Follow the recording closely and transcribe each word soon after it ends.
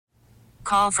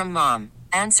Call from mom.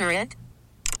 Answer it.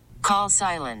 Call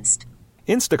silenced.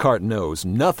 Instacart knows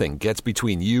nothing gets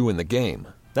between you and the game.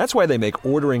 That's why they make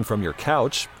ordering from your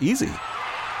couch easy.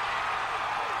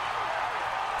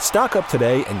 Stock up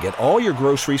today and get all your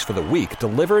groceries for the week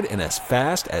delivered in as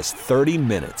fast as 30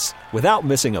 minutes without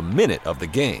missing a minute of the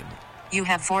game. You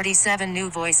have 47 new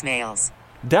voicemails.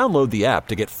 Download the app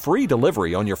to get free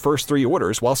delivery on your first 3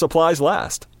 orders while supplies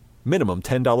last. Minimum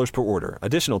 $10 per order.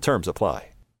 Additional terms apply.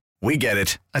 We get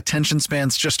it. Attention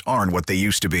spans just aren't what they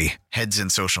used to be. Heads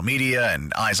in social media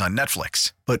and eyes on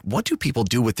Netflix. But what do people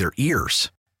do with their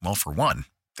ears? Well, for one,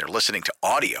 they're listening to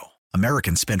audio.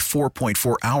 Americans spend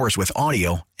 4.4 hours with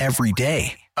audio every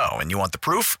day. Oh, and you want the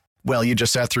proof? Well, you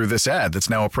just sat through this ad that's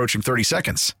now approaching 30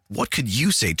 seconds. What could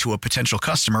you say to a potential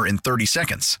customer in 30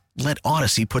 seconds? Let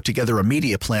Odyssey put together a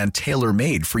media plan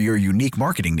tailor-made for your unique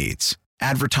marketing needs.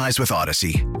 Advertise with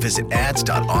Odyssey. Visit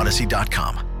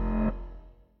ads.odyssey.com.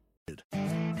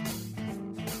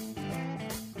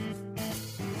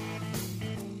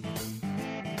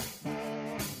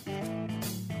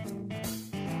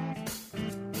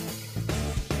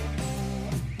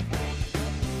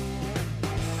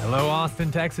 Hello,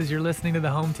 Austin, Texas. You're listening to the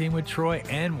Home Team with Troy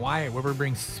and Wyatt, where we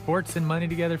bring sports and money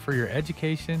together for your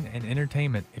education and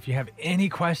entertainment. If you have any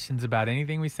questions about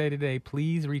anything we say today,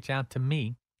 please reach out to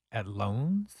me at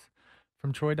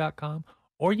loansfromtroy.com,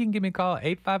 or you can give me a call at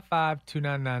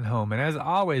 855-299-HOME. And as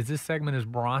always, this segment is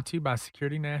brought to you by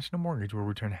Security National Mortgage, where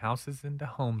we turn houses into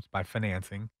homes by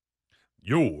financing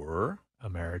your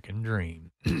American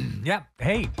dream. Yep.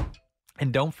 Hey,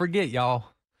 and don't forget, y'all,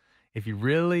 if you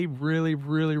really, really,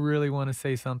 really, really want to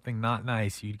say something not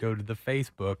nice, you go to the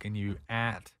Facebook and you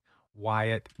at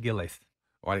Wyatt Gillis.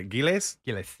 Wyatt Gillis?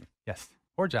 Gillis, yes.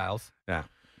 Or Giles. Yeah.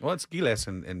 Well, it's Gillis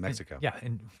in Mexico. Yeah,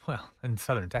 in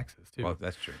southern Texas, too. Well,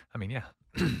 that's true. I mean, yeah.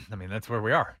 I mean, that's where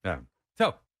we are. Yeah.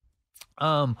 So,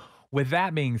 with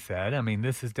that being said, I mean,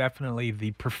 this is definitely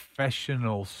the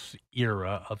professional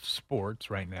era of sports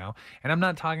right now. And I'm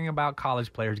not talking about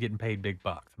college players getting paid big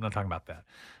bucks. I'm not talking about that.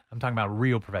 I'm talking about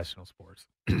real professional sports.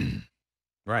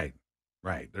 Right.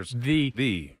 There's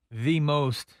the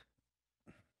most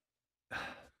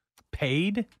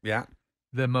paid. Yeah.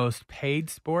 The most paid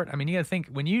sport. I mean, you got to think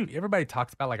everybody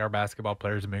talks about like our basketball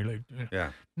players and like,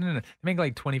 yeah, no, they make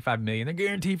like $25 million. They're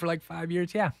guaranteed for like 5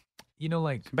 years. Yeah,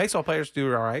 like baseball players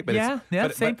do all right,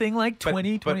 but same thing. Like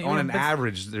 20. But on an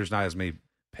average, there's not as many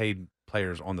paid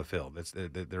players on the field.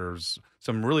 There's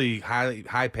some really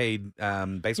high paid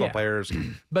baseball players,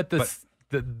 but the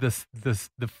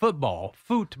football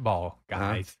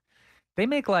guys, they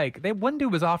make one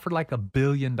dude was offered like $1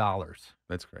 billion.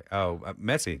 That's great. Oh,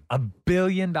 Messi. $1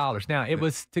 billion. Now it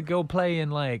was to go play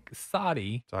in like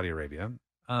Saudi Arabia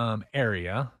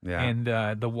area. Yeah.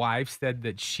 And the wife said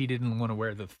that she didn't want to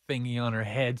wear the thingy on her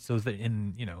head, so that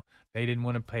they didn't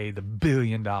want to pay the $1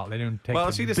 billion. They didn't take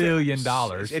 $1 billion.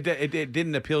 It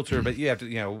didn't appeal to her, but you have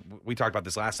to, we talked about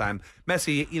this last time.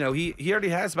 Messi, he already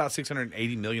has about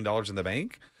 $680 million in the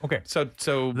bank. Okay.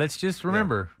 So let's just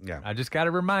remember. Yeah. I just got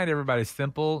to remind everybody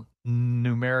simple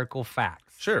numerical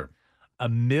facts. Sure.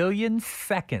 1 million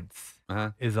seconds Uh-huh.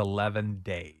 is 11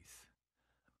 days.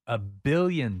 1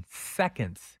 billion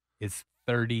seconds is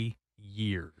 30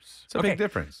 years. It's a big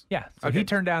difference. Yeah. So he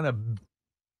turned down $1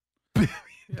 billion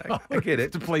I get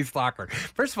it. to play soccer.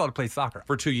 First of all, to play soccer.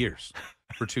 For 2 years.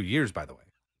 For 2 years, by the way.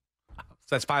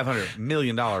 So that's $500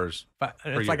 million. But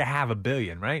it's like $500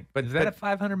 million, right? But is that a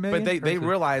 $500 million? But they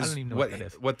realize I don't even know what that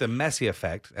is. what the Messi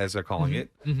effect, as they're calling it,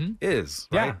 is.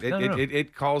 Right? Yeah,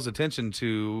 It calls attention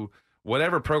to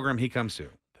whatever program he comes to.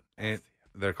 And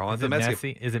they're calling it the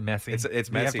Messi. Is it messy? It's Do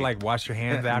Messi. you have to like wash your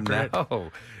hands after it?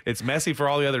 No, it's Messi for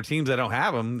all the other teams that don't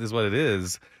have him, is what it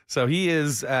is. So he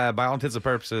is, by all intents and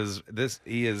purposes,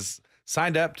 he is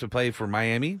signed up to play for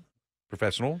Miami,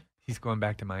 professional. He's going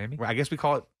back to Miami. I guess we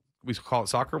call it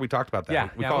soccer. We talked about that. Yeah,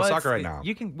 we call it soccer right now.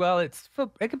 You can. Well, it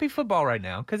could be football right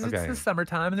now because it's the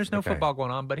summertime and there's no football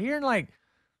going on. But here in like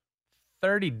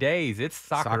 30 days, it's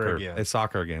soccer again. It's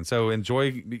soccer again. So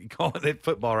enjoy calling it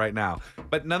football right now.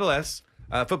 But nonetheless,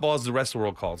 football, as the rest of the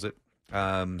world calls it,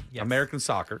 American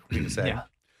soccer, we can say. Yeah.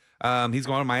 He's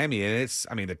going to Miami, and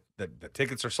the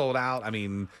tickets are sold out. I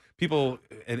mean, people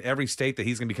in every state that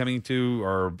he's going to be coming to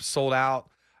are sold out.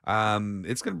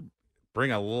 It's going to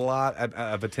bring a lot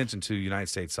of attention to United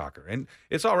States soccer. And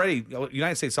it's already,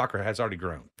 United States soccer has already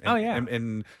grown. And,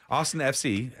 And Austin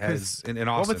FC has, in Austin.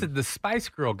 What was it? The Spice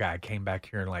Girl guy came back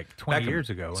here like 20 years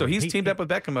ago. So he's teamed up with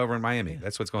Beckham over in Miami.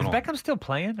 That's what's going on. Is Beckham still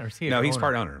playing? Or is he No, he's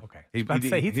part owner. Okay.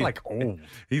 He's like old.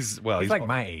 He's like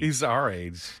my age. He's our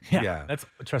age. Yeah.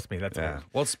 Trust me, that's old.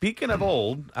 Well, speaking of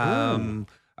old,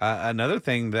 Another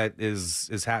thing that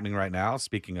is happening right now,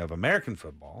 speaking of American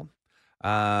football,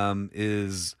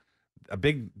 is a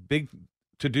big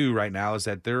to do right now is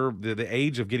that the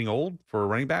age of getting old for a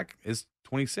running back is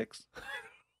 26.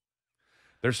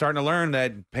 They're starting to learn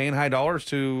that paying high dollars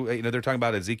to, they're talking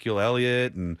about Ezekiel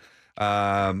Elliott and,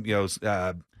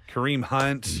 Kareem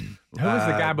Hunt. Who was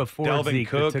the guy before Delvin Zeke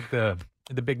Cook? that took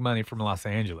the big money from Los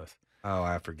Angeles? Oh,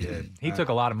 I forget. He took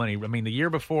a lot of money. I mean, the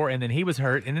year before, and then he was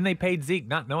hurt, and then they paid Zeke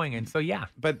not knowing. And so, yeah.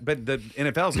 But the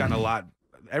NFL's gotten a lot.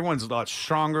 Everyone's a lot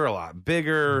stronger, a lot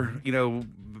bigger.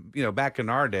 Back in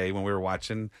our day when we were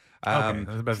watching. Okay,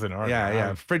 that's the best in our Yeah, day. yeah.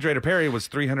 Refrigerator Perry was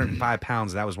 305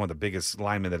 pounds, and that was one of the biggest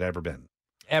linemen that ever been.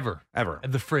 Ever. Ever.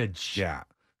 The fridge. Yeah.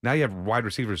 Now you have wide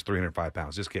receivers 305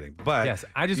 pounds. Just kidding. But Yes,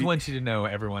 I just want you to know,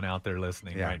 everyone out there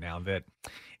listening Yeah. right now, that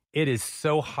it is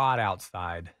so hot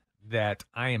outside that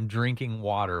I am drinking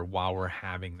water while we're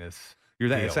having this.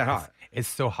 it's that hot. It's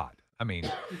so hot. I mean,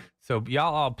 so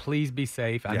y'all all please be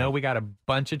safe. I Yeah. know we got a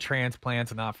bunch of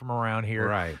transplants not from around here.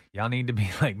 Right. Y'all need to be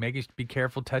be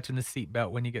careful touching the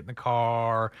seatbelt when you get in the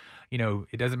car.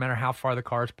 It doesn't matter how far the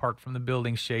car is parked from the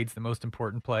building. Shade's the most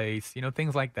important place.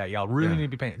 Things like that. Y'all really need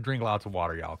to be drink lots of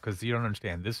water, y'all, because you don't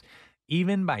understand this.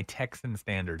 Even by Texan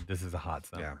standard, this is a hot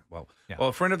summer. Yeah. Yeah. Well,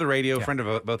 a friend of the radio, Yeah. friend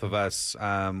of both of us,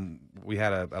 we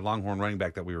had a Longhorn running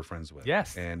back that we were friends with.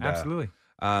 Yes, and absolutely.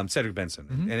 Cedric Benson.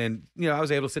 Mhm. And then, I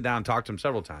was able to sit down and talk to him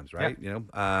several times, right?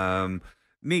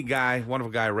 Neat guy,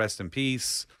 wonderful guy, rest in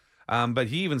peace. But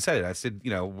he even said it. I said,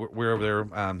 we're over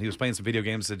there. He was playing some video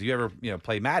games. I said, do you ever,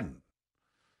 play Madden?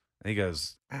 And he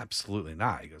goes, absolutely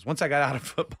not. He goes, once I got out of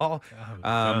football,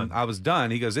 I was done.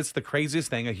 He goes, it's the craziest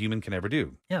thing a human can ever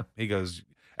do. Yeah. He goes,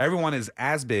 everyone is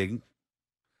as big,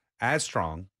 as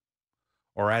strong,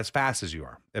 or as fast as you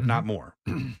are, if not more.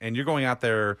 And you're going out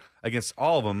there against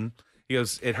all of them. He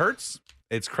goes, it hurts.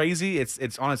 It's crazy.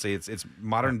 It's honestly, it's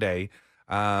modern day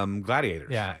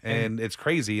gladiators. Yeah, And it's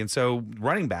crazy. And so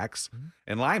running backs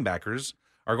and linebackers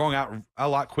are going out a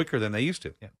lot quicker than they used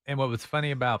to. Yeah. And what was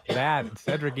funny about that,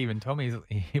 Cedric even told me,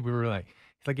 we were like,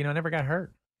 he's like, I never got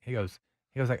hurt. He goes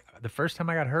like, the first time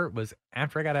I got hurt was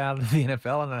after I got out of the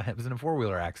NFL and I was in a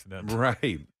 4-wheeler accident.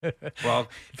 Right. Well,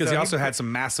 because So he also he- had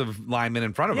some massive linemen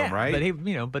in front of him, right? But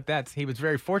he was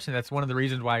very fortunate. That's one of the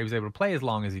reasons why he was able to play as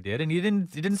long as he did. And it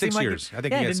didn't 6 seem like years. I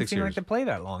think yeah, he it had didn't 6 seem like years. to play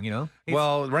that long, He's-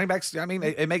 Well, running backs, I mean,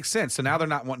 it makes sense. So now they're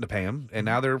not wanting to pay him, and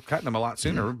now they're cutting him a lot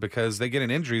sooner because they get an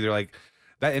injury. They're like,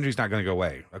 that injury's not going to go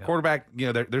away. A quarterback,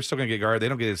 they're still going to get guarded. They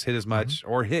don't get hit as much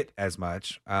or hit as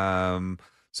much.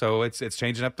 So it's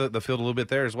changing up the field a little bit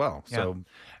there as well. Yeah. So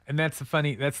And that's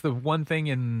the one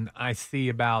thing I see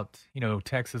about,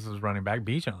 Texas's running back,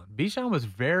 Bijan. Bijan was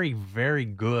very, very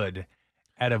good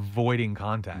at avoiding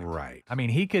contact. Right. I mean,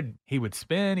 he would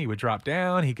spin, he would drop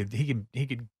down, he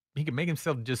could make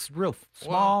himself just real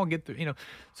small, get through,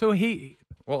 so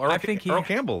Earl, I think Earl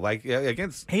Campbell,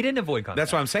 against. he didn't avoid contact.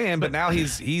 That's what I'm saying. But now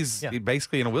he's Yeah.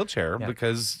 basically in a wheelchair Yeah.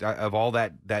 because of all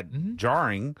that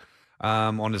jarring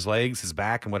on his legs, his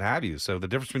back, and what have you. So the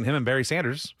difference between him and Barry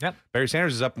Sanders. Yep. Barry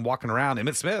Sanders is up and walking around.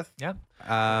 Emmitt Smith. Yep.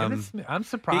 Um, Emmitt Smith, I'm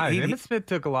surprised. he- Emmitt Smith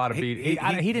took a lot of he- beat.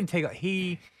 he- He didn't take.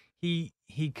 He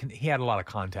had a lot of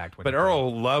contact with. But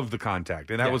Earl loved the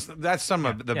contact, and Yeah. that's some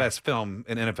of the Yeah. best film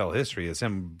in NFL history is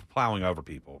him plowing over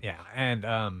people. Yeah, and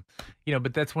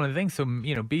but that's one of the things. So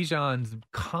Bijan's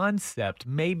concept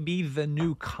may be the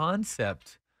new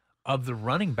concept of the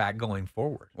running back going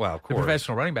forward. Well, of The course.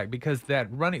 professional running back, because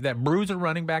that bruiser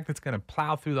running back that's going to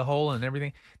plow through the hole and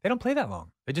everything, they don't play that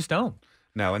long. They just don't.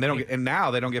 No, and they don't get, and now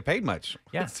they don't get paid much.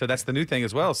 Yeah. So that's the new thing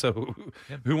as well. So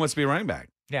who wants to be a running back?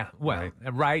 Yeah, well,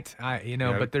 right.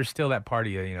 But there's still that part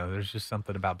of you. There's just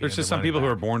something about being. There's just the some running people who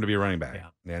are back. born to be a running back.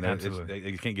 Yeah, and absolutely.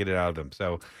 you can't get it out of them.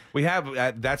 So we have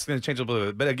that's going to change a little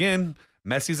bit. But again,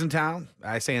 Messi's in town.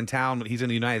 I say in town, he's in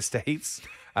the United States,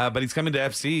 but he's coming to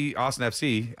Austin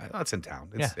FC. It's in town.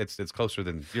 It's closer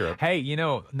than Europe. Hey,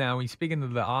 now we speaking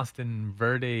of the Austin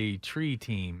Verde Tree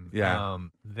team. Yeah.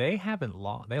 They haven't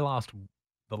lost. They lost.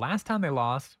 The last time they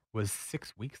lost was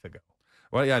 6 weeks ago.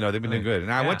 Well, yeah, no, they've been doing good.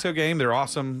 And I Yeah. went to a game. They're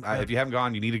awesome. If you haven't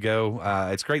gone, you need to go.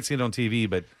 It's great seeing it on TV,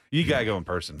 but you got to go in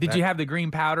person. Did you have the green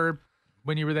powder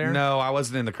when you were there? No, I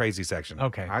wasn't in the crazy section.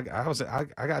 Okay. I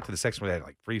got to the section where they had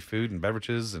like free food and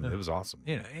beverages, and it was awesome.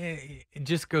 It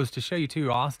just goes to show you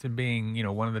too, Austin being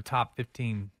one of the top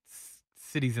 15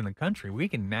 cities in the country, we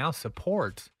can now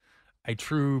support a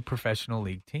true professional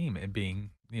league team and being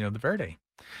the Verde.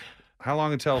 How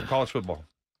long until college football?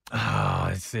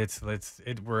 Oh,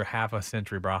 we're half a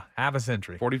century, bro. Half a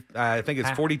century. 40. I think it's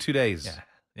 42 days.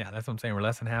 Yeah, that's what I'm saying. We're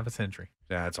less than half a century.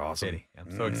 Yeah, that's awesome. City.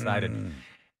 I'm so excited.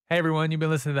 Hey, everyone, you've been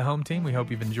listening to the Home Team. We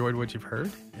hope you've enjoyed what you've heard.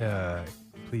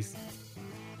 Please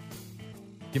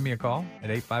Give me a call at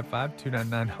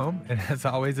 855-299-HOME. And as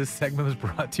always, this segment was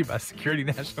brought to you by Security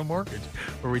National Mortgage,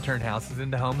 where we turn houses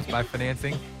into homes by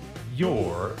financing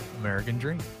your American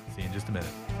dream. See you in just a minute.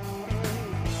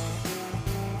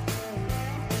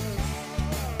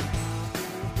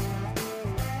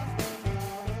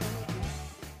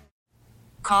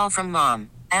 Call from mom.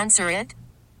 Answer it.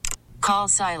 Call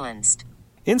silenced.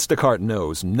 Instacart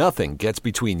knows nothing gets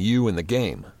between you and the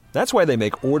game. That's why they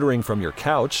make ordering from your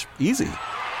couch easy.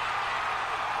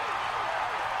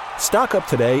 Stock up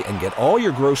today and get all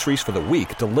your groceries for the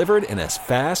week delivered in as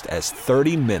fast as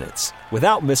 30 minutes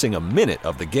without missing a minute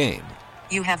of the game.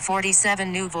 You have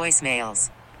 47 new voicemails.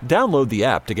 Download the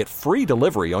app to get free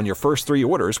delivery on your first 3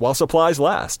 orders while supplies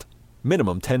last.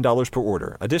 Minimum $10 per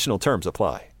order. Additional terms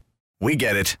apply. We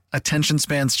get it. Attention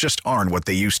spans just aren't what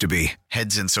they used to be.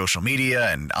 Heads in social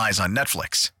media and eyes on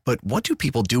Netflix. But what do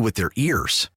people do with their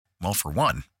ears? Well, for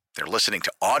one, they're listening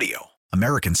to audio.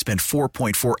 Americans spend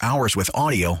 4.4 hours with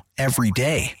audio every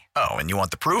day. Oh, and you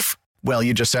want the proof? Well,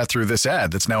 you just sat through this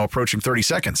ad that's now approaching 30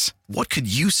 seconds. What could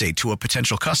you say to a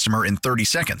potential customer in 30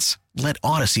 seconds? Let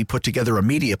Odyssey put together a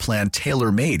media plan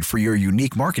tailor-made for your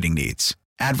unique marketing needs.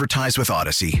 Advertise with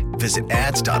Odyssey. Visit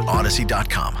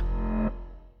ads.odyssey.com.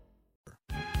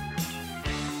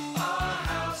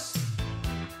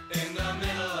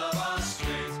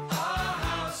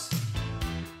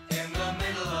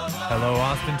 Hello,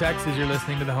 Austin, Texas. You're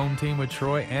listening to the Home Team with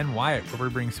Troy and Wyatt, where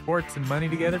we bring sports and money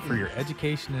together for your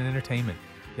education and entertainment.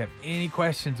 If you have any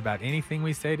questions about anything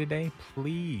we say today,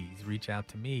 please reach out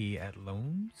to me at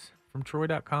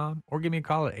loansfromtroy.com or give me a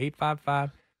call at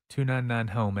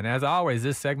 855-299-HOME. And as always,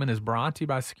 this segment is brought to you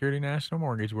by Security National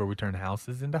Mortgage, where we turn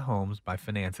houses into homes by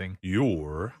financing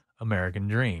Your American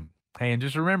dream. Hey, and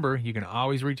just remember, you can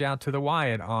always reach out to the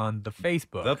Wyatt on the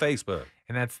Facebook.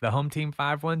 And that's the Home Team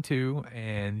 512,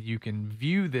 and you can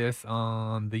view this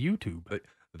on the YouTube.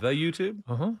 The YouTube?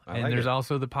 Uh-huh. And there's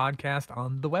also the podcast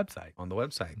on the website. On the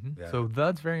website. Mm-hmm. Yeah. So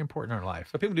that's very important in our life.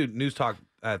 So people do News Talk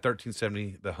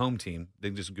 1370, the Home Team. They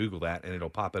can just Google that, and it'll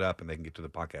pop it up, and they can get to the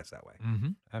podcast that way.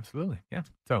 Mm-hmm. Absolutely. Yeah.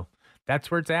 So that's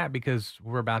where it's at, because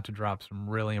we're about to drop some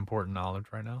really important knowledge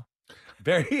right now.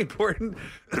 Very important.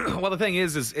 Well, the thing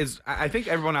is I think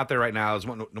everyone out there right now is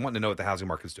wanting to know what the housing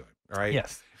market's doing. All right.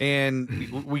 Yes.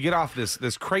 And we get off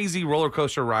this crazy roller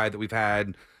coaster ride that we've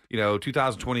had,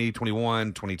 2020,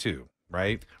 21, 22.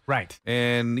 Right. Right.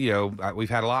 And, we've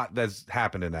had a lot that's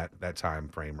happened in that time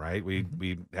frame. Right. We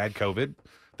had COVID,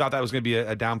 thought that was going to be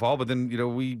a downfall. But then,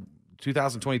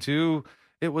 2022,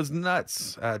 it was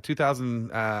nuts.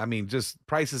 Just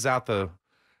prices out the.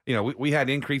 We had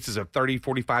increases of 30,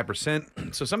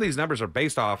 45%. So some of these numbers are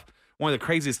based off one of the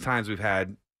craziest times we've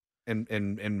had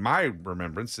in my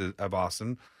remembrance of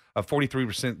Austin, a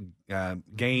 43%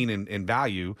 gain in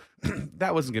value.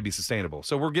 That wasn't going to be sustainable.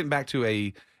 So we're getting back to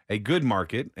a good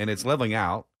market, and it's leveling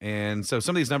out. And so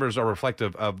some of these numbers are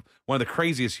reflective of one of the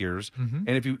craziest years. Mm-hmm.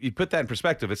 And if you put that in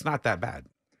perspective, it's not that bad.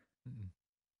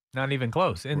 Not even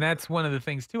close. And that's one of the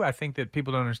things, too, I think that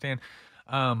people don't understand.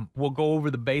 We'll go over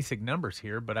the basic numbers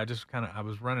here, but I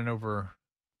was running over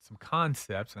some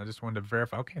concepts, and I just wanted to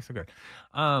verify. Okay, so good.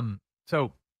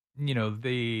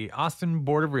 The Austin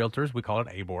Board of Realtors, we call it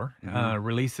ABOR,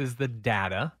 releases the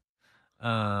data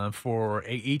for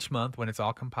each month when it's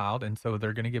all compiled. And so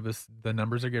they're going to give us, the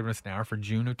numbers they're giving us now are for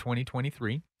June of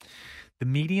 2023. The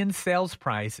median sales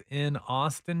price in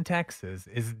Austin, Texas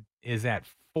is at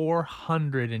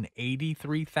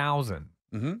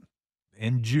 $483,000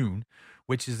 in June,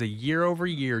 which is a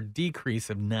year-over-year decrease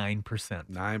of 9%.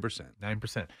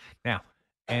 9%. Now,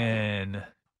 and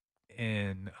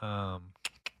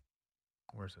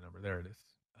where's the number? There it is.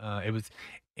 It was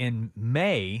in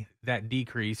May, that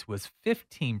decrease was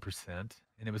 15%, and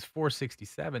it was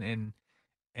 467. And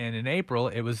in April,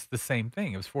 it was the same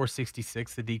thing. It was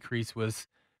 466. The decrease was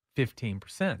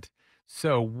 15%.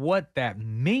 So what that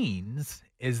means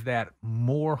is that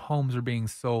more homes are being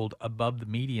sold above the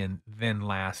median than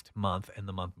last month and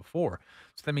the month before.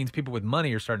 So that means people with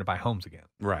money are starting to buy homes again.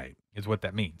 Right. Is what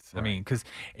that means. Right. I mean, because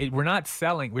we're not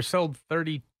selling. We sold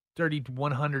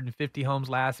 150 homes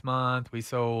last month. We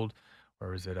sold,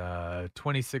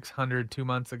 2,600 2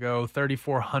 months ago,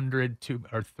 3,400 2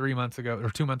 months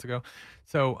ago.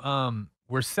 So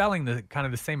we're selling the kind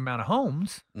of the same amount of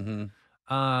homes. Mm-hmm.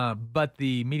 But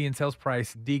the median sales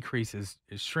price decrease is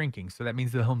shrinking. So that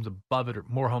means the homes above it,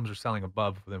 more homes are selling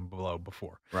above than below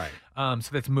before. Right. So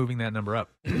that's moving that number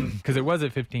up because it was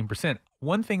at 15%.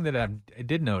 One thing that I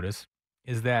did notice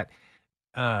is that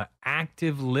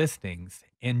active listings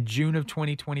in June of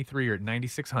 2023 are at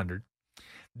 9,600.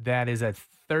 That is a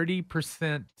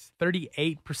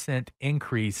 38%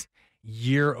 increase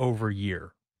year over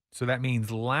year. So that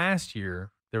means last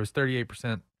year there was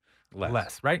 38%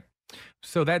 less, right?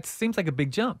 So that seems like a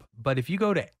big jump. But if you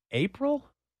go to April,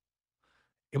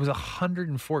 it was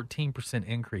 114%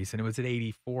 increase, and it was at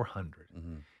 8,400.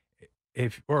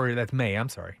 Or that's May. I'm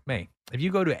sorry, May. If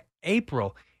you go to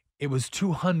April, it was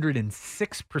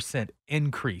 206%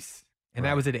 increase, and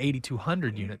that was at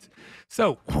 8,200 units.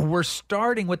 So we're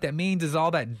starting. What that means is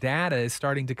all that data is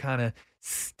starting to kind of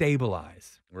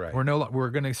stabilize. Right. We're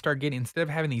going to start getting, instead of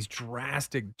having these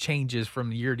drastic changes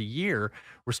from year to year,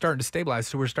 we're starting to stabilize.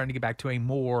 So we're starting to get back to a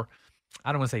more,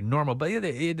 I don't want to say normal, but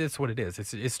it is what it is.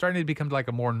 It's starting to become like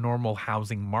a more normal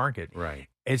housing market. Right.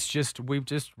 It's just, we've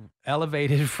just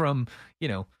elevated from,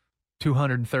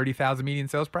 230,000 median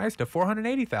sales price to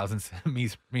 480,000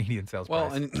 median sales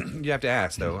price. Well, and you have to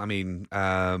ask though. I mean,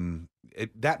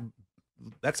 that's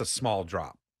a small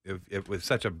drop if with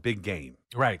such a big gain.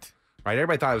 Right. Right.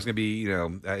 Everybody thought it was going to be,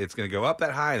 it's going to go up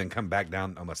that high and then come back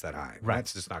down almost that high. Right.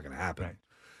 That's just not going to happen. Right.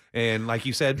 And like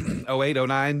you said, 08,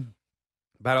 09,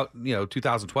 about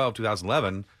 2012,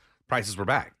 2011, prices were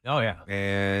back. Oh yeah.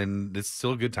 And it's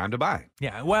still a good time to buy.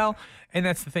 Yeah. Well, and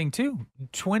that's the thing too.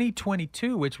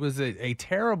 2022, which was a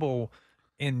terrible,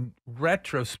 in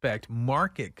retrospect,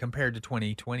 market compared to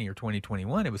 2020 or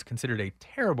 2021, it was considered a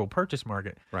terrible purchase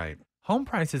market. Right. Home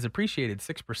prices appreciated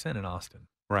 6% in Austin.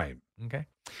 Right. Okay.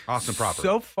 Austin proper.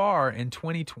 So far in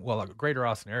greater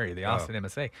Austin area, the Austin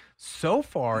MSA, so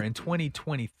far in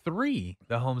 2023,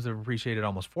 the homes have appreciated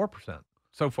almost 4%.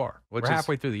 So far. We're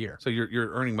halfway through the year. So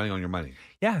you're earning money on your money.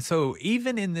 Yeah. So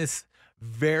even in this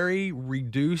very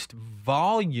reduced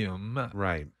volume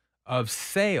of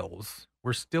sales,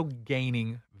 we're still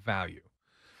gaining value.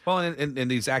 Well,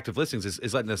 and these active listings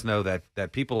is letting us know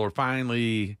that people are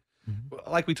finally,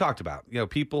 like we talked about,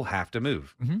 people have to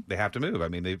move. They have to move. I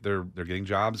mean, they're getting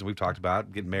jobs, and we've talked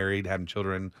about getting married, having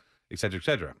children, et cetera, et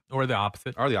cetera. Or the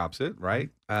opposite. Right?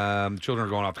 Children are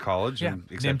going off to college. Yeah.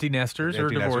 And empty nesters or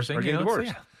divorcing. Or getting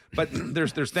divorced. So, yeah. But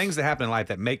there's things that happen in life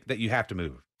that you have to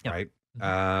move, right?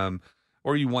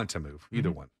 Or you want to move,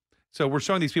 either one. So we're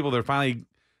showing these people they're finally,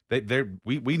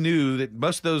 we knew that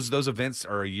most of those events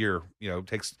are a year.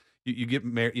 Takes you get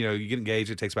married, you get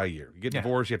engaged, it takes about a year. You get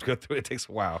divorced, you have to go through it. It takes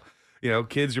a while.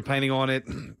 Kids, you're planning on it.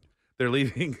 They're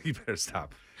leaving. You better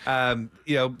stop.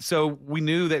 So we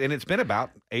knew that, and it's been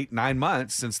about 8-9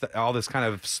 months since all this kind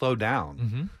of slowed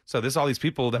down. So all these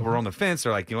people that were on the fence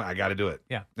are like, I got to do it.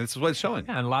 Yeah. This is what it's showing.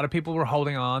 Yeah. And a lot of people were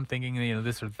holding on thinking,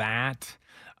 this or that.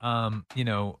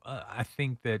 I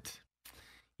think that,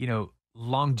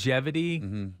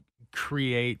 longevity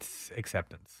creates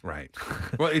acceptance. Right.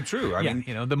 Well, it's true. I mean,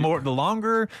 the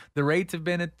longer the rates have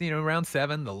been at, around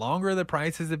 7, the longer the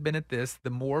prices have been at this, the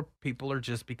more people are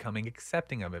just becoming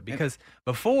accepting of it. Because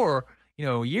before,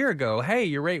 a year ago, hey,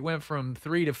 your rate went from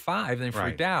 3 to 5, and they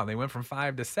freaked out. They went from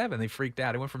 5 to 7, they freaked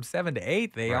out. It went from 7 to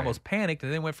 8, they almost panicked,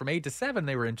 and then went from 8 to 7,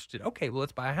 they were interested. Okay, well,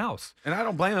 let's buy a house. And I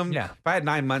don't blame them. Yeah. If I had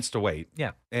 9 months to wait,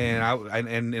 and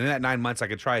in that 9 months, I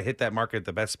could try to hit that market at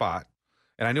the best spot.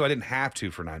 And I knew I didn't have to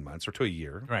for 9 months or to a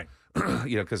year. Right.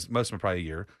 Because most of them are probably a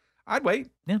year. I'd wait.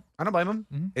 Yeah. I don't blame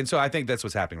them. And so I think that's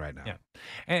what's happening right now. Yeah.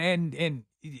 And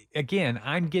again,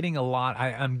 I'm getting a lot.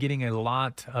 I'm getting a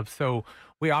lot of, so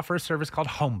we offer a service called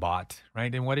HomeBot,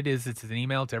 right? And what it is, it's an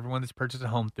email to everyone that's purchased a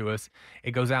home through us.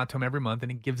 It goes out to them every month,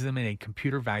 and it gives them a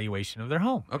computer valuation of their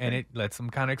home. Okay. And it lets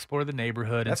them kind of explore the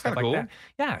neighborhood and stuff like that.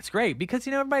 Yeah, it's great because,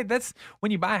 everybody, that's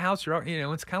when you buy a house,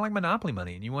 it's kind of like Monopoly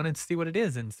money, and you want to see what it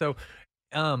is. And so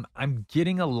I'm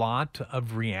getting a lot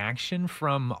of reaction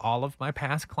from all of my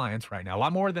past clients right now, a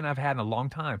lot more than I've had in a long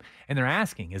time. And they're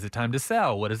asking, is it time to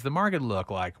sell? What does the market look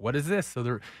like? What is this?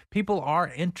 So people are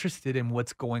interested in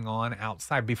what's going on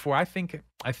outside. Before, I think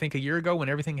a year ago when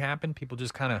everything happened, people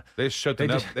just kind of... They shut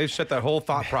that whole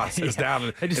thought process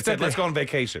down and said, let's go on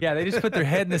vacation. Yeah, they just put their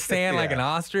head in the sand like an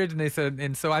ostrich. And they said,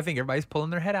 and so I think everybody's pulling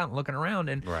their head out and looking around.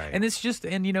 And it's just,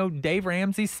 and Dave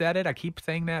Ramsey said it. I keep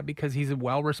saying that because he's a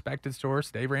well-respected source.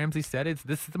 Dave Ramsey said it.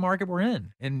 This is the market we're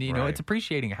in. And, it's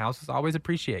appreciating. Houses always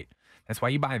appreciate. That's why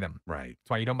you buy them. Right. That's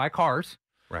why you don't buy cars.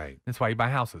 Right. That's why you buy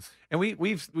houses. And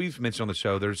we've mentioned on the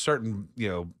show, there's certain,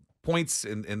 points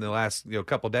in the last,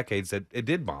 couple of decades that it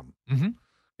did bomb. The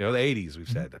 80s, we've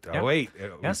said. 08,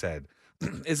 we said.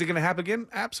 Is it going to happen again?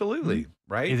 Absolutely.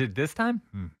 Right. Is it this time?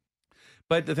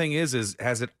 But the thing is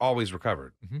has it always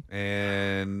recovered?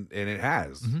 And it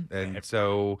has. And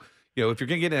so, if you're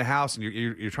going to get in a house and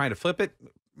you're trying to flip it,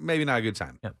 maybe not a good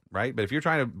time. Right. But if you're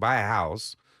trying to buy a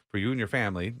house for you and your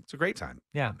family, it's a great time.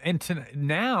 Yeah. And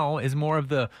now is more of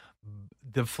the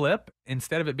the flip,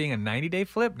 instead of it being a 90-day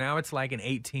flip, now it's like an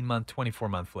 18-month,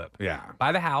 24-month flip. Yeah.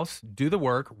 Buy the house, do the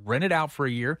work, rent it out for a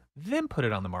year, then put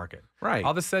it on the market. Right.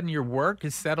 All of a sudden, your work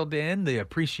is settled in, the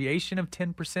appreciation of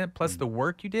 10% plus the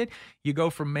work you did. You go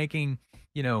from making,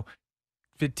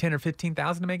 10 or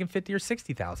 15,000 to making 50 or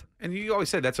 60,000. And you always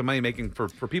said that's a money making for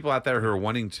people out there who are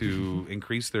wanting to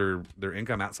increase their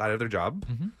income outside of their job.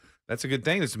 Mm-hmm. That's a good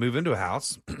thing, is to move into a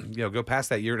house, go past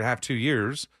that year and a half, 2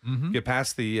 years, Mm-hmm. get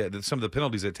past the some of the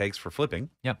penalties it takes for flipping.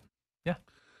 Yep. Yeah.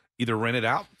 Either rent it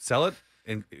out, sell it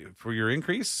and for your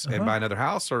increase and buy another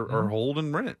house, or hold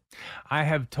and rent it. I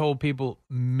have told people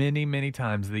many, many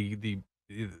times the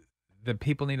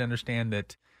people need to understand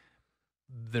that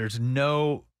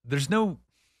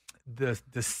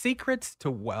the secrets to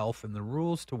wealth and the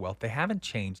rules to wealth, they haven't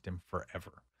changed in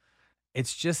forever.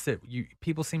 It's just that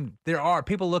people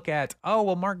look at, oh,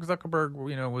 well, Mark Zuckerberg,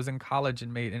 was in college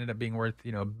and ended up being worth,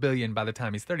 $1 billion by the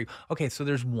time he's 30. Okay, so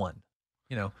there's one.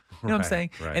 You know what I'm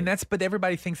saying? Right. And but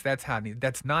everybody thinks that's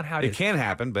not how it is. It can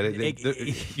happen, but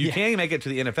you can make it to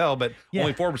the NFL, but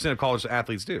only 4% of college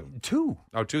athletes do. 2.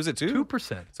 Oh, 2, is it 2?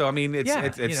 2%. So I mean,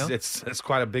 it's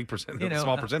quite a big percentage,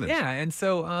 small percentage. Yeah, and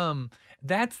so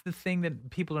that's the thing that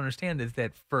people understand, is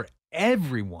that for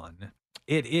everyone,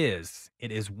 it is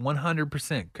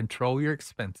 100% control your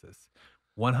expenses,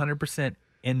 100%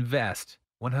 invest,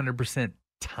 100%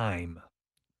 time.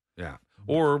 Yeah.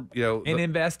 Or, and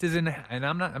invest is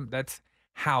that's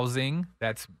housing,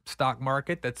 that's stock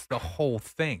market, that's the whole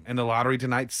thing. And the lottery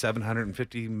tonight,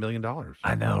 $750 million.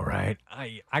 I know, right?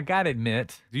 I got to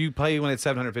admit. Do you play when it's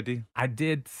 750? I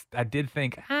did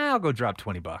think, I'll go drop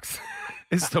 $20.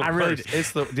 It's the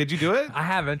worst. Did you do it? I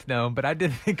haven't, no, but I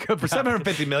did think about for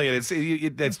 $750 million. It's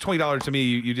 $20 to me.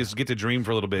 You just get to dream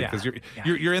for a little bit, because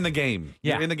you're in the game.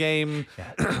 Yeah. You're in the game,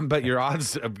 but your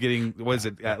odds of getting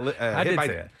hit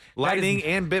by lightning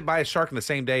and bit by a shark in the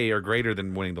same day are greater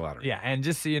than winning the lottery. Yeah, and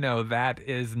just so you know, that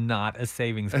is not a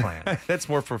savings plan. That's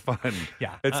more for fun.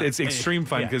 Yeah, it's extreme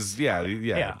fun, because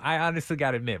I honestly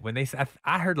got to admit, when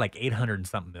I heard like 800 and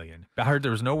something million. I heard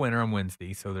there was no winner on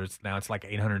Wednesday, so now it's like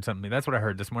 800 something million. That's what I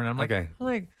heard this morning. I'm like, okay.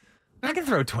 I can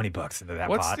throw $20 into that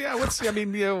pot.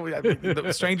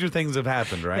 The stranger things have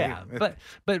happened, right? Yeah,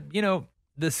 but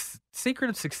the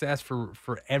secret of success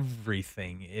for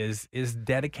everything is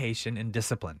dedication and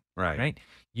discipline. Right.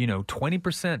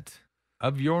 20%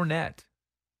 of your net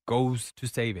goes to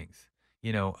savings.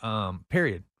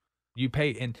 Period. You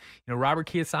pay, and Robert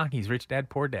Kiyosaki's Rich Dad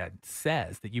Poor Dad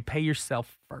says that you pay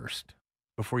yourself first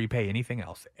before you pay anything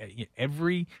else.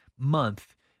 Every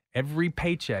month, every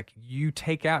paycheck, you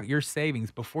take out your savings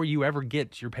before you ever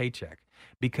get your paycheck,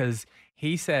 because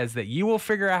he says that you will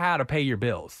figure out how to pay your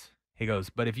bills. He goes,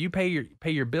 but if you pay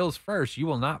your bills first, you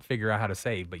will not figure out how to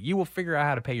save, but you will figure out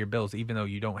how to pay your bills even though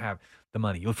you don't have the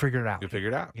money. You'll figure it out. You'll figure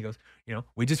it out. He goes,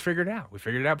 we just figured it out. We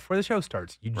figured it out before the show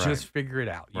starts. You just figure it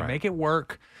out. You make it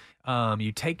work.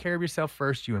 You take care of yourself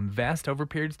first. You invest over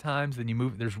periods of times. Then you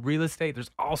move. There's real estate.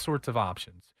 There's all sorts of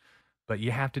options. But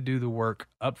you have to do the work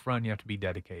up front. You have to be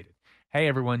dedicated. Hey,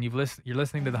 everyone. You're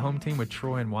listening to The Home Team with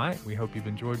Troy and Wyatt. We hope you've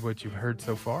enjoyed what you've heard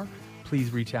so far.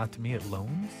 Please reach out to me at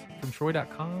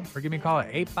loansfromtroy.com or give me a call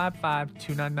at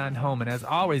 855-299-HOME. And as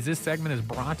always, this segment is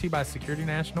brought to you by Security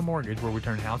National Mortgage, where we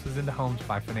turn houses into homes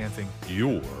by financing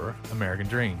your American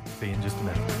dream. See you in just a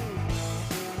minute.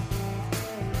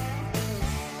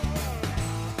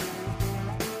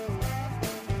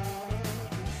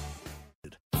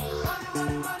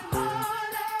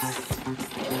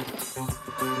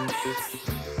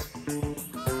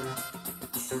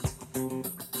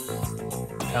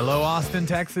 Hello, Austin,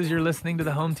 Texas. You're listening to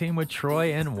The Home Team with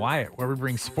Troy and Wyatt, where we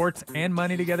bring sports and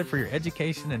money together for your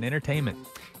education and entertainment.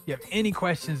 If you have any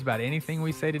questions about anything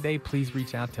we say today, please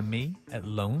reach out to me at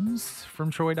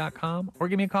loansfromtroy.com or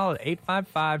give me a call at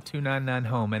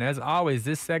 855-299-HOME. And as always,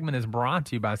 this segment is brought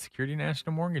to you by Security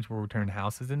National Mortgage, where we turn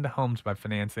houses into homes by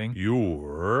financing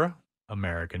your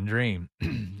American dream.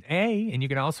 And you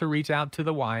can also reach out to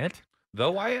the Wyatt. The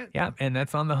Wyatt? Yeah, and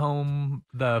that's on the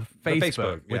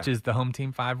Facebook, which is the Home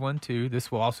Team 512.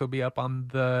 This will also be up on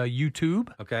the YouTube.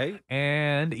 Okay.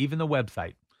 And even the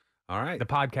website. All right. The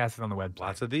podcast is on the website.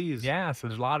 Lots of these. Yeah, so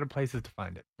there's a lot of places to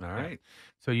find it. All right.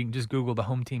 So you can just Google the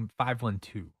Home Team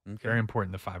 512. Okay. Very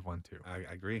important, the 512.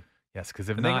 I agree. Yes, because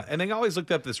if not... And they always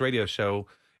looked up this radio show.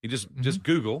 You just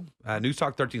Google News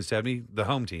Talk 1370, the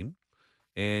Home Team,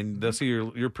 and they'll see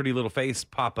your pretty little face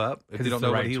pop up if you don't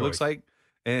know what he looks like.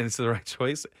 And it's the right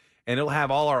choice. And it'll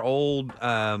have all our old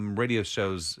radio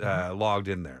shows logged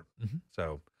in there. Mm-hmm.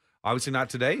 So obviously not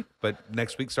today, but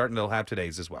next week starting, they'll have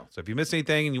today's as well. So if you missed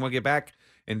anything and you want to get back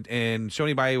and show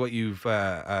anybody what you've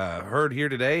heard here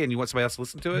today and you want somebody else to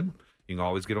listen to it, you You can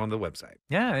always get on the website.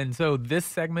 Yeah, and so this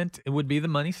segment, it would be the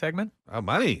money segment. Oh,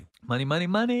 money. Money, money,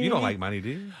 money. You don't like money, do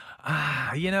you?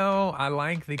 I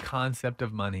like the concept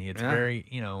of money. It's Yeah. very,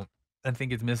 I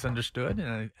think it's misunderstood,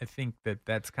 and I think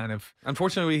that's kind of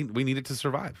Unfortunately, we need it to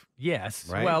survive. yes.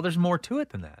 Right. Well, there's more to it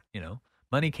than that.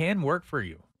 Money can work for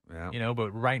you. Yeah.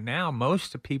 But right now,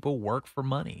 most people work for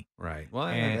money. Right. Well,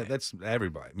 And- that's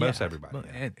everybody. Most Yeah, everybody. well,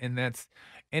 yeah.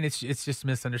 and it's just a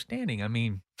misunderstanding. I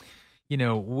mean,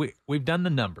 we've done the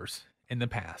numbers in the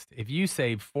past. If you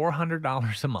save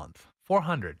 $400 a month,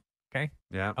 400, okay,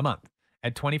 Yeah. a month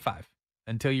at 25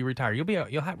 until you retire, you'll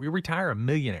retire a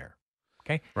millionaire,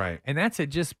 okay, Right. and that's at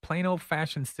just plain old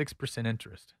fashioned 6%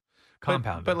 interest,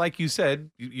 compounded. But like you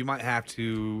said, you might have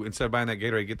to, instead of buying that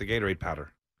Gatorade, get the Gatorade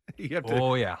powder. You have to.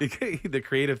 Oh, yeah. The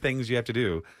creative things you have to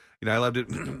do. I loved it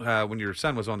when your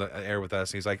son was on the air with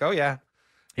us. He's like, "Oh yeah."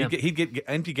 Yeah. He'd get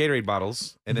empty Gatorade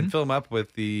bottles and then fill them up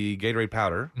with the Gatorade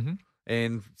powder Mhm.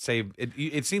 and save.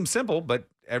 It seems simple, but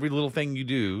every little thing you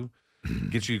do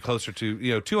gets you closer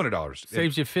to $200.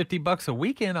 Saves you $50 a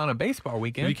weekend on a baseball If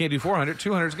weekend. you can't do 400,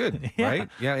 200 is good, Yeah. right?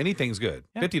 Yeah, anything's good.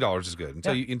 Yeah. $50 is good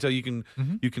until Yeah. you can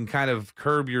Mhm. you can kind of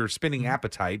curb your spending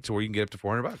appetite to where you can get up to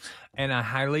 $400. And I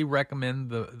highly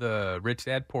recommend the Rich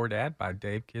Dad Poor Dad by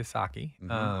Dave Kiyosaki.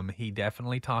 Mhm. He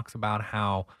definitely talks about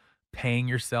how paying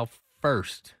yourself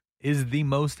first is the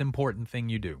most important thing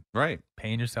you do. Right.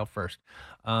 Paying yourself first.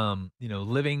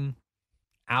 Living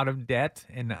out of debt,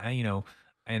 and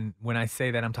and when I say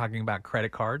that, I'm talking about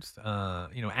credit cards.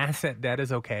 Asset debt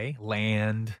is okay.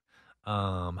 Land,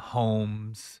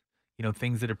 homes.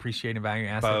 Things that appreciate in value.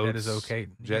 Asset debt is Boats, okay.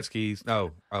 Jet skis.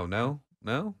 No. Oh no.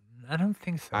 I don't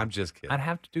think so. I'm just kidding. I'd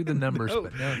have to do the numbers, No.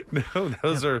 but no. No,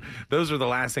 those are the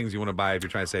last things you want to buy if you're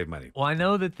trying to save money. Well, I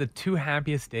know that the two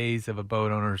happiest days of a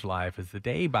boat owner's life is the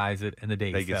day he buys it and the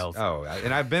day he sells.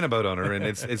 And I've been a boat owner, and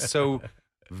it's so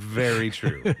very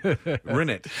true. Rent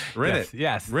it.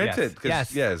 Yes. Rent it.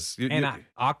 'Cause, yes. And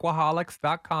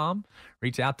aquaholics.com.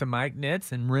 Reach out to Mike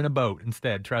Nitz and rent a boat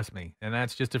instead. Trust me. And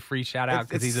that's just a free shout out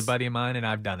because he's a buddy of mine and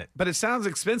I've done it. But it sounds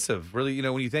expensive, really,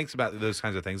 when you think about those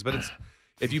kinds of things. But it's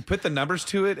if you put the numbers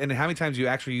to it and how many times you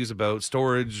actually use a boat,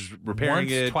 storage, repairing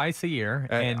Once, it, twice a year.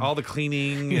 And all the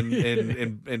cleaning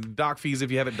and dock fees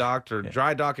if you have it docked, or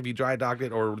dry dock if you dry dock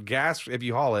it, or gas if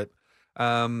you haul it,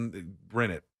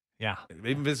 rent it. yeah.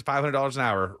 Even if it's $500 an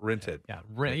hour, rent it. Yeah.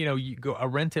 You go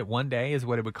rent it one day is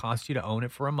what it would cost you to own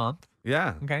it for a month.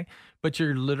 Yeah. Okay. But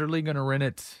you're literally going to rent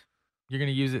it. You're going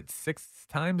to use it 6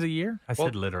 times a year. I Well,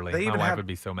 said literally. they My even wife have- would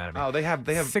be so mad at me. Oh, they have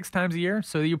 6 times a year.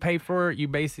 So you pay for it. You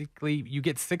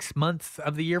get 6 months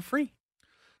of the year free.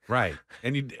 right,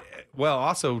 and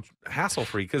also hassle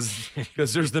free because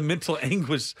there's the mental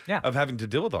anguish Yeah. of having to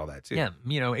deal with all that too.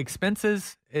 Yeah.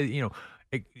 Expenses,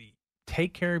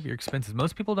 take care of your expenses.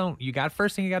 Most people don't.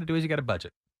 First thing you got to do is you got to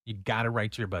budget. You got to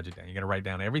write your budget down. You got to write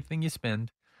down everything you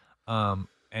spend.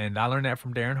 And I learned that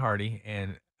from Darren Hardy,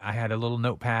 and I had a little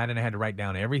notepad and I had to write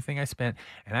down everything I spent.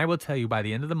 And I will tell you, by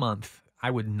the end of the month,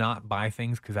 I would not buy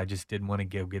things because I just didn't want to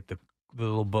get the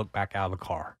little book back out of the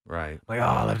car. Right, Like,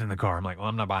 I left it in the car. I'm like, well,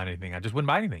 I'm not buying anything. I just wouldn't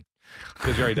buy anything.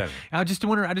 because you already done it. I just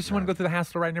want to go through the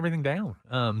hassle of writing everything down.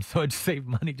 So I just saved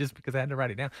money just because I had to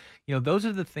write it down. Those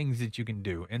are the things that you can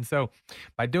do. And so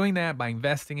by doing that, by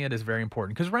investing it is very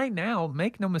important. Because right now,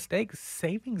 make no mistake,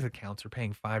 savings accounts are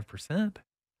paying 5%.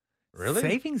 Really?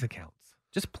 Savings accounts.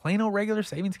 Just plain old regular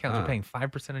savings accounts are paying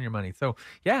 5% on your money. So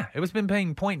yeah, it was been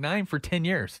paying 0.9 for 10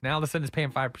 years. Now all of a sudden it's paying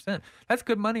 5%. That's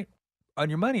good money on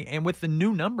your money. And with the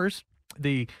new numbers,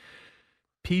 the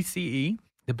PCE,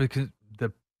 that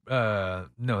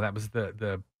was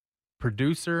the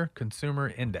Producer Consumer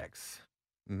Index,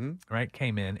 Mm-hmm. right?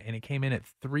 Came in at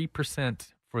 3%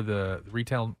 for the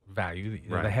retail value,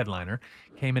 Right. the headliner,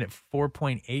 came in at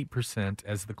 4.8%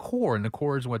 as the core, and the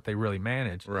core is what they really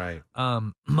manage. Right.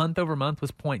 Month over month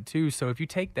was 0.2. So if you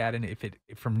take that and if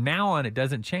from now on it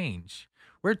doesn't change,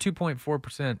 we're at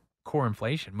 2.4% core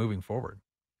inflation moving forward,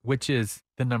 which is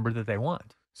the number that they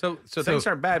want. So things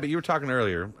aren't bad, but you were talking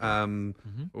earlier,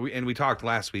 Mm-hmm. we talked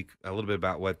last week a little bit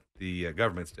about what the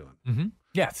government's doing, Mm-hmm.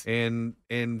 Yes. and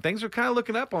things are kind of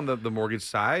looking up on the mortgage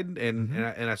side, and Mm-hmm.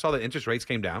 and I saw the interest rates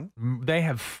came down. They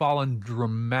have fallen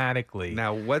dramatically.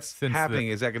 Now, what's Since happening?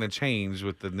 Is that going to change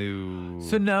with the new?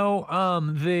 So no,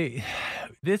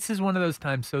 this is one of those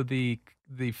times. So the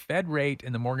Fed rate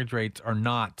and the mortgage rates are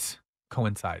not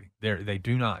coinciding. They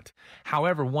do not.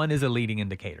 However, one is a leading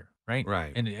indicator, right?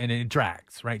 Right. And it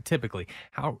drags, right? Typically.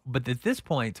 But at this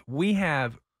point, we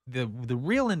have the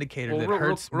real indicator Well, that real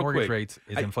hurts mortgage quick, rates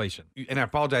is inflation. And I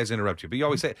apologize to interrupt you, but you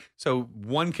always say so.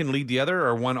 One can lead the other,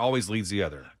 or one always leads the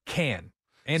other. Can.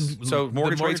 And So the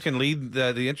mortgage rates can lead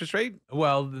the interest rate,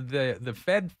 Well, the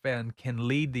Fed can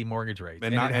lead the mortgage rates,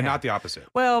 and not the opposite.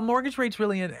 Well, mortgage rates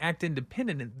really act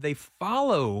independent. They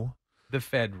follow the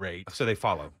Fed rate. So they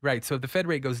follow. Right. So if the Fed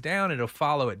rate goes down, it'll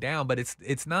follow it down, but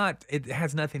it's not. It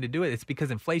has nothing to do with it. It's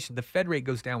because inflation. The Fed rate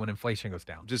goes down when inflation goes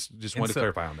down. Just And wanted to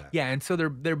clarify on that. Yeah, and so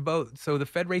they're both. So the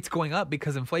Fed rate's going up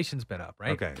because inflation's been up,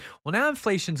 right? Okay. Well, now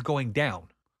inflation's going down,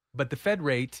 but the Fed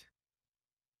rate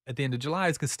at the end of July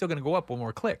is still going to go up one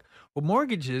more click. Well,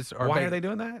 mortgages are. Why are they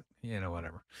doing that?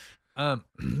 Whatever.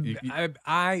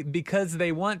 Because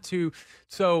they want to.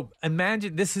 So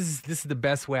imagine this is the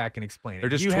best way I can explain it. They're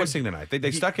just twisting the knife.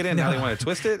 They stuck it in. Now they want to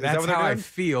twist it. Is That's that what they're how doing? I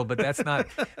feel, but that's not.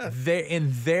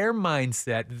 In their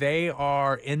mindset, they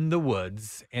are in the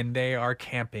woods and they are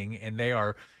camping and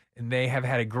they have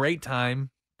had a great time,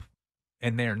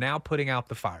 and they are now putting out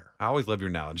the fire. I always love your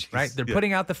analogies. Right, they're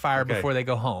putting out the fire before they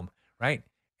go home. Right,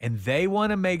 and they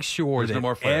want to make sure There's no that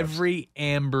more flare-ups. every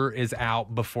amber is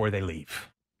out before they leave.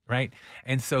 Right.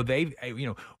 And so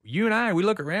you and I, we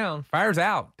look around, fire's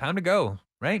out, time to go.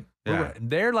 Right. Yeah.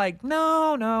 They're like,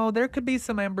 no, there could be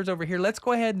some embers over here. Let's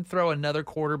go ahead and throw another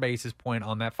quarter basis point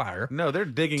on that fire. No, they're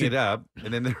digging it up,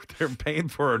 and then they're paying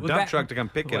for a dump truck to come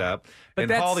pick it up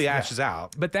and haul the ashes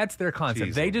out. But that's their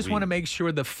concept. Jeez they just want to Louise. make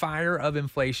sure the fire of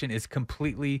inflation is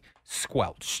completely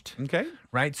squelched. Okay.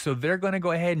 Right. So they're going to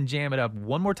go ahead and jam it up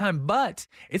one more time, but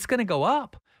it's going to go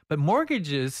up. But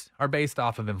mortgages are based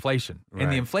off of inflation, and Right.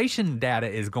 the inflation data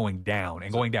is going down and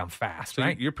going down fast, So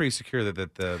right? you're pretty secure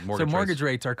that the mortgage So mortgage rates,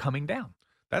 rates are coming down.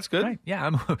 that's good. Right? Yeah,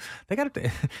 they got up to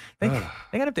they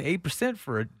got up to 8%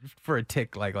 for a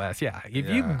tick like last. Yeah, if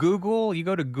you go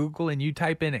to Google and you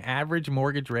type in average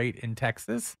mortgage rate in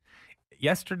Texas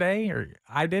yesterday, or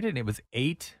I did it, and it was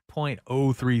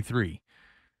 8.033.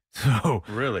 So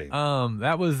Really?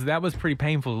 that was pretty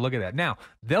painful to look at that. Now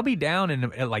they'll be down in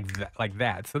like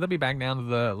that, so they'll be back down to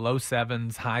the low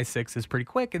 7s, high 6s pretty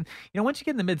quick. And once you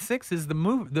get in the mid 6s,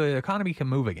 the economy can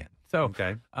move again. So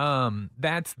Okay.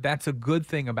 that's a good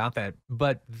thing about that.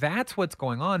 But that's what's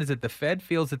going on, is that the Fed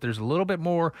feels that there's a little bit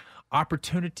more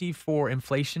opportunity for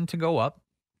inflation to go up,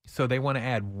 so they want to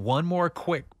add one more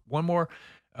quarter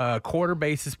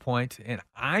basis point. And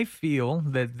I feel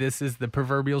that this is the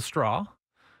proverbial straw.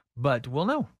 But we'll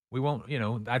know. We won't,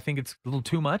 I think it's a little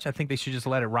too much. I think they should just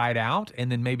let it ride out and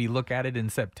then maybe look at it in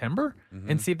September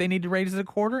and see if they need to raise it a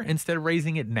quarter instead of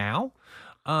raising it now.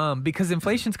 Because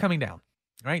inflation's coming down,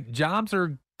 right? Jobs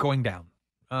are going down.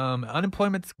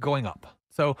 Unemployment's going up.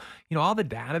 So, all the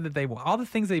data all the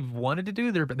things they've wanted to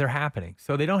do, they're happening.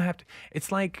 So they don't have to,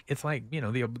 it's like,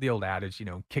 the old adage,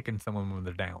 kicking someone when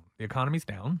they're down. The economy's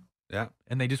down. Yeah.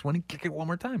 And they just want to kick it one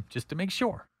more time just to make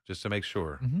sure. Just to make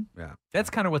sure. Yeah. That's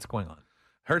kind of what's going on.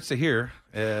 Hurts to hear,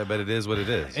 but it is what it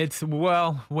is. It's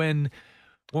when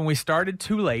we started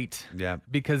too late, Yeah.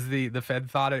 because the Fed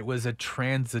thought it was a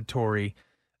transitory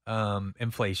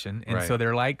inflation, and so they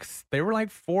were like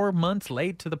 4 months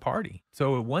late to the party.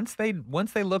 So once they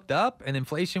looked up and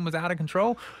inflation was out of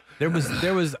control, there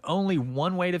was only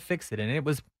one way to fix it, and it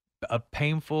was a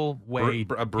painful way,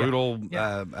 a brutal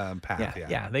path.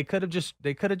 Yeah. They could have just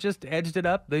edged it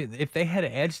up. If they had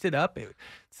edged it up,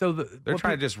 They're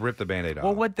trying to just rip the Band-Aid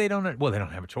off. well, they don't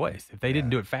have a choice. If they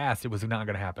didn't do it fast, it was not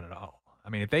going to happen at all. I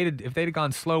mean, if they'd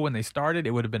gone slow when they started,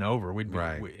 it would have been over. It would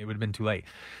have been too late.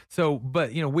 So,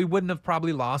 but we wouldn't have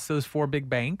probably lost those 4 big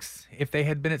banks if they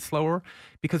had been it slower,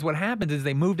 because what happens is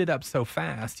they moved it up so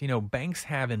fast. Banks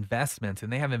have investments,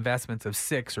 and they have investments of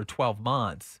 6 or 12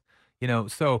 months.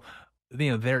 So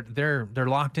they're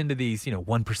locked into these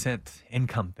 1%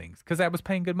 income things, because that was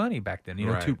paying good money back then.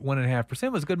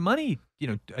 1.5% was good money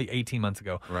 18 months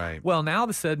ago. Right. Well, now all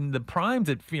of a sudden the prime's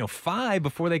at 5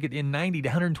 before they get in 90 to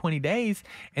 120 days,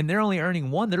 and they're only earning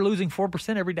 1. They're losing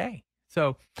 4% every day.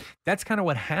 So that's kind of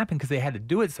what happened, because they had to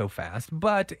do it so fast.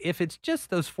 But if it's just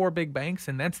those 4 big banks,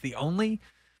 and that's the only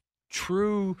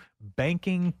true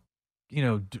banking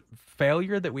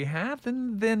failure that we have,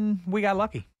 then we got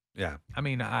lucky. Yeah. I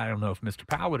mean, I don't know if Mr.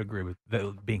 Powell would agree with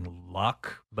that being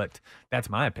luck, but that's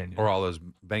my opinion. Or all those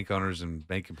bank owners and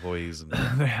bank employees. And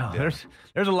There's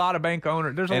a lot of bank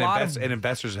owners. There's a lot of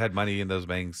investors had money in those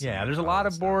banks. Yeah, there's a lot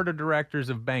of board of directors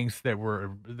of banks that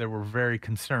were very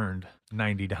concerned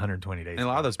 90 to 120 days. And a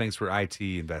lot of those banks were IT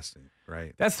investing,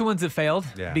 right? That's the ones that failed,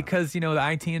 Yeah. because the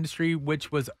IT industry, which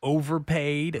was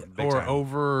overpaid Big or time.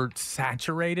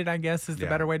 oversaturated, I guess is the Yeah.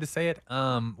 better way to say it,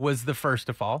 was the first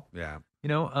to fall. Yeah.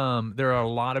 There are a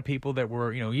lot of people that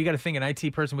were, you got to think an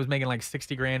IT person was making like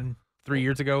 60 grand 3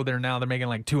 years ago, they're making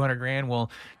like 200 grand.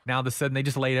 Well, now all of a sudden they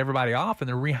just laid everybody off and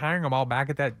they're rehiring them all back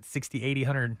at that 60, 80,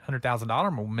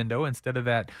 $100,000 window instead of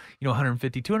that,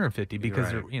 150, 250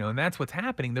 because Right. they're, and that's what's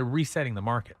happening. They're resetting the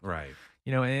market, Right.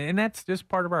 and that's just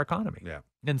part of our economy. Yeah.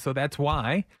 And so that's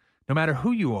why no matter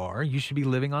who you are, you should be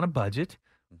living on a budget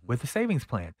with a savings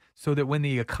plan so that when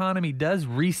the economy does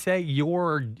reset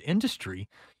your industry,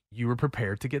 you are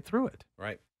prepared to get through it.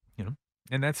 Right.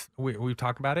 And that's, we've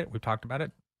talked about it.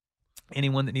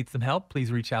 Anyone that needs some help,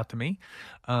 please reach out to me.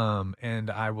 And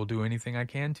I will do anything I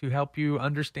can to help you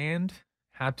understand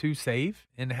how to save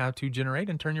and how to generate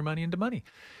and turn your money into money.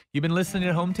 You've been listening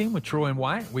to Home Team with Troy and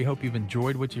Wyatt. We hope you've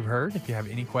enjoyed what you've heard. If you have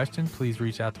any questions, please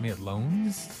reach out to me at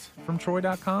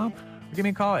loansfromtroy.com or give me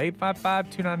a call,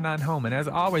 855-299-HOME. And as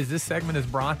always, this segment is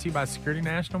brought to you by Security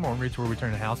National Mortgage, where we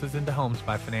turn houses into homes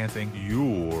by financing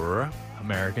Your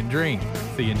American dream.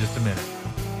 See you in just a minute.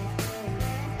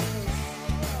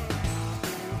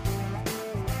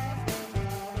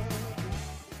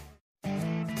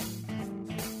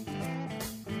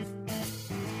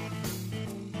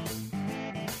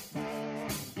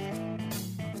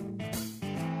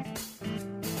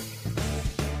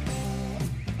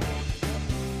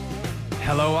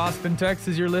 Hello, Austin,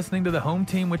 Texas. You're listening to the Home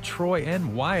Team with Troy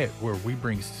and Wyatt, where we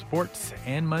bring sports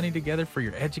and money together for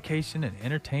your education and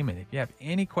entertainment. If you have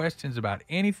any questions about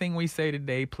anything we say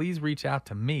today, please reach out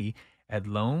to me at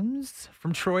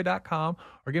loansfromtroy.com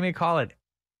or give me a call at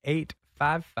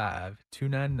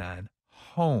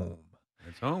 855-299-HOME.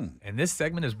 It's home. And this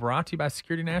segment is brought to you by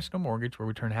Security National Mortgage, where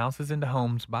we turn houses into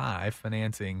homes by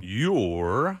financing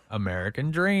Your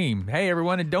American Dream. Hey,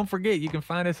 everyone, and don't forget, you can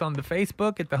find us on the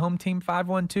Facebook at the Home Team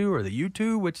 512 or the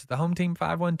YouTube, which is the Home Team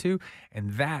 512,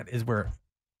 and that is where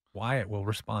Wyatt will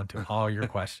respond to all your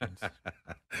questions.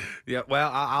 Yeah,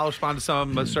 well, I'll respond to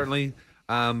some most certainly.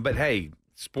 But hey,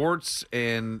 sports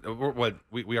and what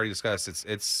we already discussed.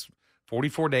 It's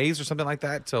 44 days or something like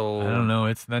that till I don't know.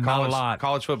 It's not a lot.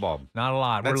 College football. Not a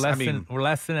lot. We're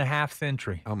less than a half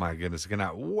century. Oh my goodness, I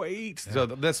cannot wait. Yeah. So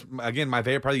that's again my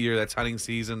favorite part of the year. That's hunting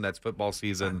season. That's football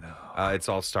season. It's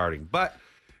all starting. But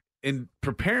in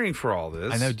preparing for all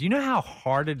this, I know. Do you know how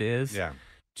hard it is? Yeah.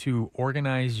 To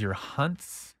organize your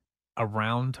hunts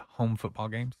around home football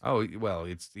games? Oh well,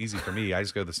 it's easy for me. I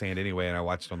just go to the stand anyway, and I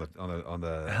watch it on the.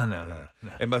 No.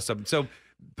 It must have so.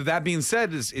 But that being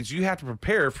said, is you have to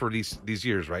prepare for these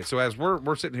years, right? So as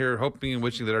we're sitting here hoping and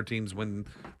wishing that our teams win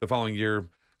the following year,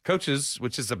 coaches,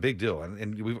 which is a big deal,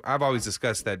 and I've always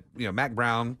discussed that Mack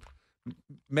Brown,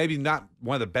 maybe not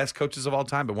one of the best coaches of all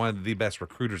time, but one of the best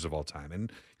recruiters of all time.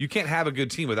 And you can't have a good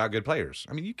team without good players.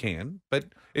 I mean, you can, but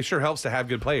it sure helps to have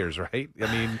good players, right?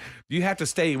 I mean, you have to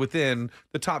stay within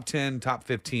the top 10, top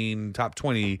 15, top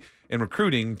 20 in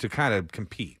recruiting to kind of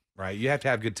compete. Right, you have to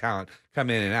have good talent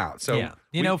come in and out. So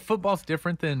yeah, football's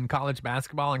different than college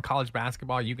basketball. In college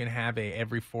basketball, you can have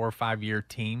every 4 or 5 year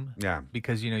team. Yeah,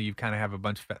 because you kind of have a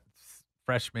bunch of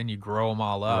freshmen. You grow them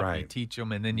all up, right. You teach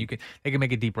them, and then they can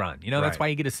make a deep run. That's right. why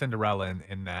you get a Cinderella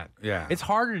in that. Yeah, it's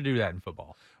harder to do that in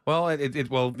football. Well,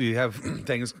 you have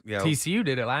things. TCU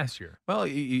did it last year. Well,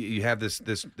 you have this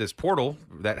portal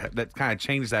that kind of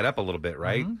changed that up a little bit,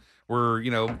 right? Mm-hmm. Where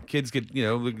kids get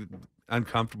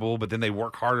uncomfortable, but then they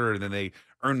work harder and then they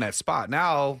earn that spot.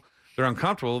 Now they're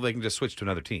uncomfortable, they can just switch to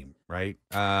another team, right?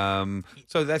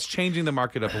 So that's changing the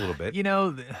market up a little bit.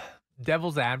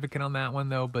 Devil's advocate on that one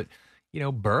though, but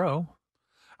Burrow.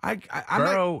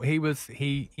 Burrow, he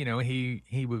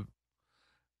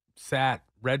sat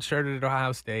redshirted at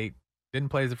Ohio State, didn't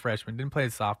play as a freshman, didn't play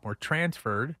as a sophomore,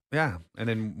 transferred. Yeah, and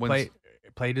then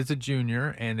played as a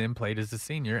junior and then played as a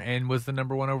senior and was the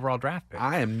number 1 overall draft pick.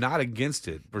 I am not against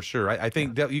it for sure. I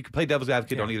think you can play devil's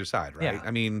advocate on either side, right? Yeah.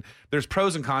 I mean, there's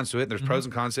pros and cons to it, and there's pros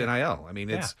and cons to NIL. I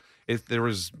mean, there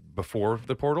was before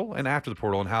the portal and after the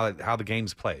portal and how the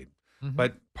game's played. Mm-hmm.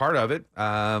 But part of it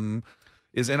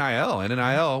is NIL, and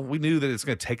NIL, we knew that it's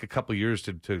going to take a couple years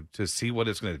to see what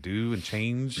it's going to do and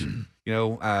change.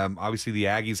 Obviously the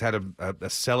Aggies had a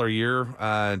stellar year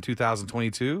in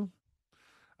 2022.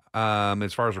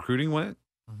 As far as recruiting went,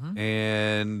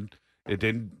 and it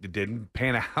didn't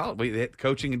pan out.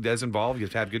 Coaching does involve. You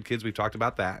have to have good kids. We've talked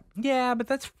about that. Yeah, but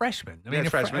that's freshmen. I mean, a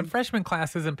freshman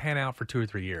class doesn't pan out for 2 or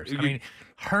 3 years. I mean,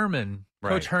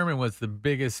 Coach Herman was the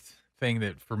biggest thing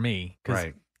that for me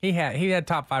because he had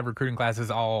top 5 recruiting classes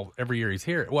every year he's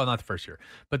here. Well, not the first year,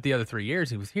 but the other 3 years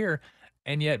he was here,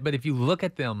 but if you look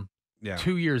at them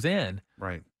 2 years in,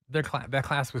 right. That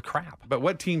class was crap. But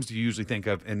what teams do you usually think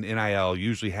of in NIL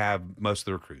usually have most of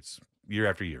the recruits year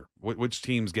after year? Which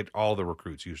teams get all the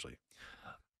recruits usually?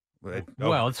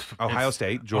 Well, it's Ohio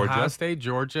State, Georgia. Ohio State,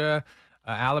 Georgia,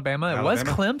 Alabama. It was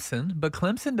Clemson, but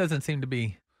Clemson doesn't seem to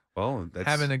be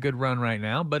having a good run right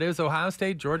now. But it was Ohio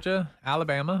State, Georgia,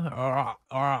 Alabama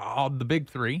are all the big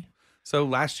three. So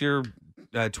last year,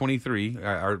 23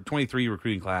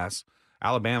 recruiting class,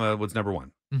 Alabama was number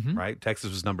 1, right?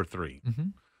 Texas was number 3.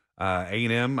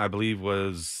 A&M, I believe,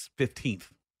 was 15th.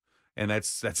 And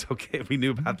that's okay. We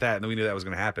knew about that, and we knew that was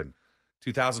going to happen.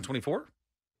 2024,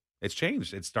 it's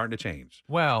changed. It's starting to change.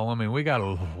 Well, I mean, we got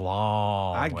a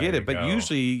long I get it, but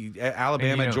usually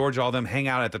Alabama and Georgia, all them hang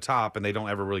out at the top, and they don't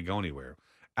ever really go anywhere.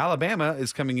 Alabama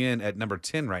is coming in at number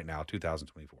 10 right now,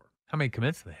 2024. How many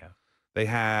commits do they have? They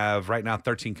have right now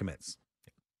 13 commits.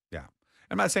 Yeah.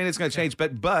 I'm not saying it's going to change,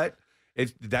 but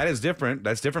that is different.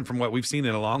 That's different from what we've seen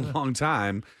in a long, long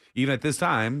time. Even at this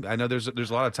time, I know there's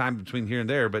a lot of time between here and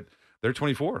there, but they're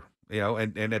 24,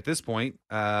 and at this point,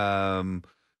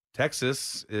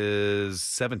 Texas is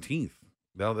 17th.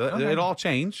 It'll all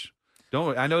change.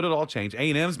 I know it'll all change.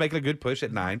 A&M's making a good push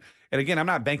at 9. And again, I'm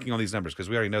not banking on these numbers because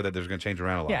we already know that there's going to change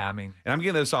around a lot. Yeah, I mean, and I'm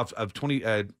getting this off of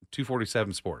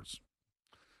 247 Sports,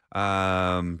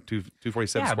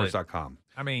 247sports.com.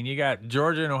 I mean, you got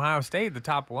Georgia and Ohio State, the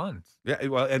top ones. Yeah,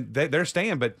 well, and they're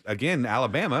staying, but again,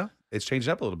 Alabama, it's changed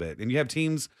up a little bit. And you have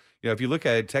teams, if you look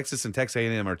at it, Texas and Texas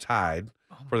A&M are tied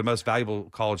for the most valuable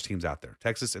college teams out there.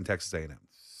 Texas and Texas A&M.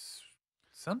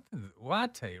 Well, I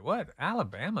tell you what,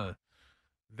 Alabama,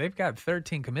 they've got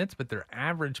 13 commits, but their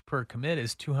average per commit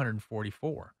is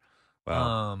 244.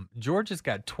 Wow. Georgia's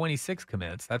got 26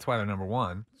 commits. That's why they're number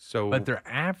 1. But their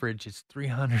average is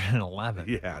 311.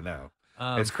 Yeah, I know.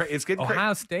 It's getting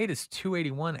Ohio State is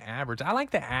 281 average. I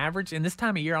like the average, and this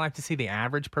time of year, I like to see the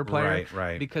average per player,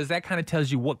 right? Because that kind of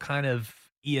tells you what kind of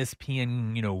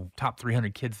ESPN, top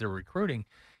 300 kids they're recruiting.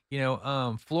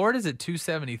 Florida's at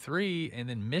 273, and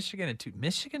then Michigan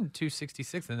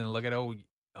 266, and then look at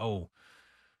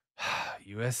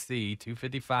USC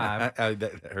 255.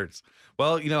 That hurts.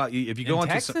 Well, if you go on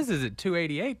Texas is at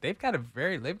 288. They've got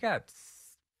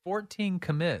 14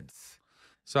 commits.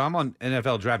 So I'm on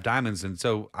NFL Draft Diamonds, and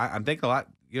so I'm thinking a lot.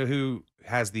 Who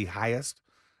has the highest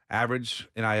average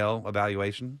NIL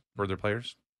evaluation for their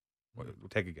players?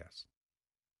 Take a guess.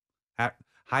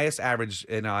 Highest average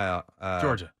NIL.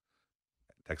 Georgia.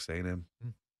 Texas A&M.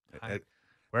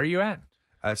 Where are you at?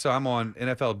 So I'm on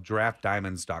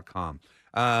NFLDraftDiamonds.com.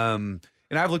 And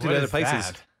I've looked at other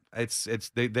places. That?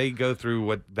 They go through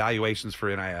what valuations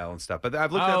for NIL and stuff. But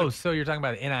I've looked at so you're talking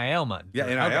about NIL money. Yeah,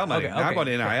 NIL money. Okay, I'm on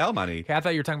NIL money. Okay, I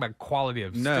thought you were talking about quality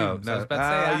of students. No. I was about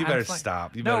to say, you better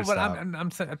stop. I thought you were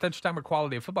talking about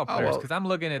quality of football players because I'm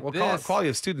looking at this. Quality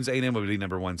of students, A&M would be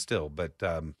number 1 still. But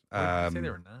did you say they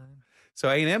were 9? So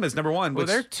A&M is number 1. Well,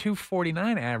 they're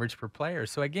 249 average per player.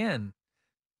 So again,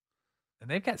 and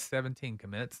they've got 17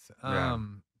 commits.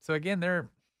 So again, they're.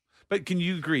 But can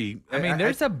you agree? I mean,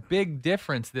 there's a big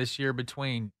difference this year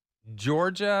between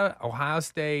Georgia, Ohio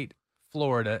State,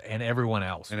 Florida, and everyone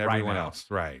else.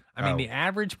 Right. I mean, the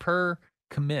average per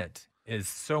commit is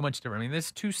so much different. I mean, this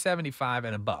is 275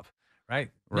 and above, right?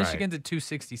 Michigan's at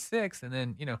 266, and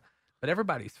then but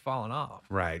everybody's falling off.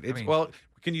 Right.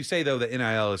 Can you say though that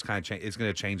NIL is kind of is going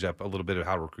to change up a little bit of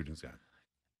how recruiting's done?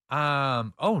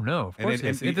 Oh no, of course.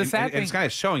 It's kind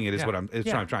of showing it is what I'm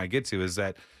trying to get to is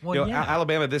that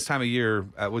Alabama this time of year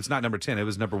was not number 10, it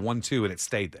was number 1, 2, and it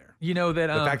stayed there. That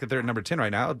the fact that they're at number 10 right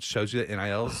now shows you that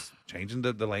NIL's changing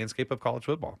the landscape of college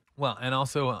football. Well, and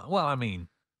also, I mean,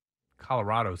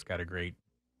 Colorado's got a great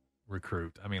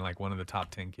recruit. I mean, like one of the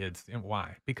top 10 kids. And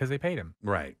why? Because they paid him.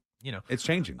 Right. It's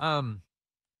changing.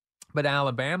 But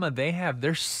Alabama,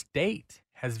 their state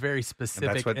has very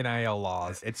specific NIL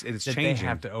laws. It's that changing. They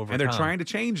have to overcome, and they're trying to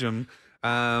change them.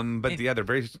 But they're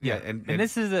very And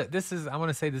this is I want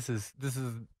to say this is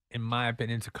in my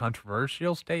opinion it's a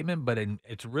controversial statement, but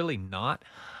it's really not.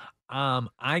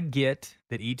 I get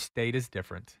that each state is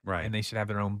different, right, and they should have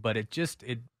their own. But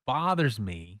it bothers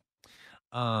me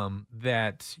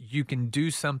that you can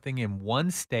do something in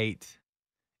one state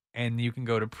and you can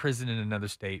go to prison in another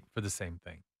state for the same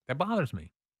thing. That bothers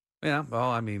me. Yeah, well,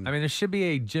 I mean, there should be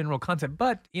a general concept,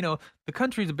 but the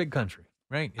country's a big country,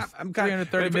 right? I'm kind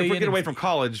of, if we get away from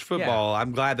college football,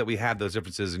 I'm glad that we have those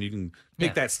differences, and you can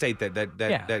pick that state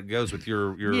that goes with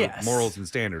your morals and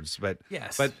standards. But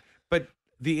but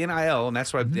the NIL, and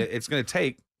that's what it's going to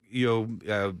take.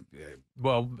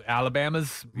 Well,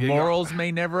 Alabama's morals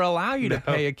may never allow you to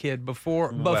pay a kid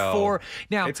before now.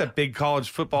 It's a big college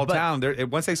football town.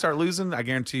 Once they start losing, I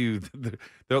guarantee you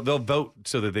they'll vote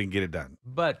so that they can get it done.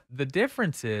 But the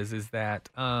difference is that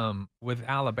with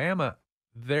Alabama,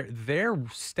 their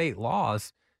state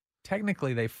laws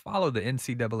technically they follow the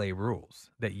NCAA rules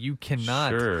that you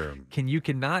cannot Sure. you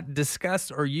cannot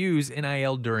discuss or use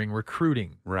NIL during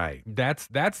recruiting. Right. That's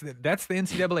the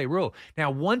NCAA rule.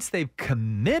 Now, once they've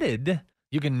committed,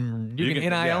 you can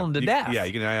NIL them to death. Yeah,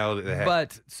 you can NIL to heck.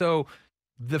 But so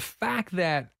the fact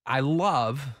that I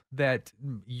love that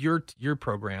your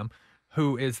program,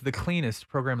 who is the cleanest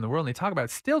program in the world, and they talk about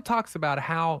it, still talks about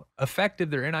how effective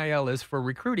their NIL is for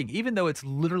recruiting, even though it's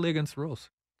literally against the rules.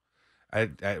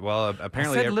 Well,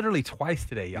 apparently, I said literally twice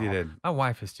today, y'all. You did. My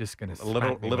wife is just gonna smack me when I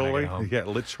get literally, home. yeah,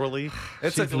 literally.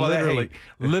 It's She's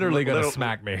literally gonna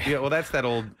smack me. Yeah, well, that's that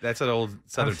old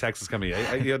Southern Texas coming.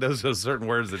 Those certain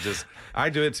words that just I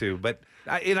do it too. But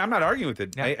I'm not arguing with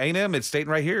it. Yeah. A&M, it's stating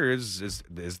right here, is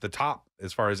the top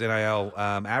as far as NIL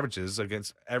averages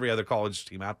against every other college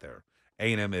team out there.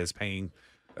 A&M is paying,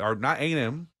 or not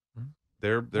A&M.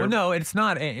 They're well, no, it's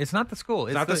not. It's not the school.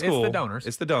 It's not the school. It's the donors.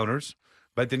 It's the donors.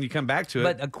 But then you come back to it.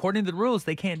 But according to the rules,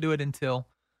 they can't do it until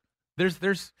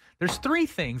there's three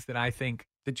things that I think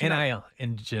NIL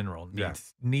in general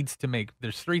needs to make.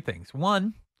 There's three things.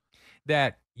 One,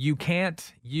 that you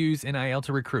can't use NIL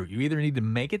to recruit. You either need to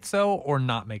make it so or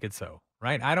not make it so.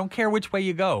 Right? I don't care which way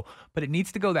you go, but it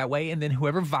needs to go that way, and then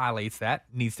whoever violates that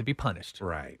needs to be punished.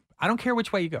 Right. I don't care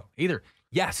which way you go. Either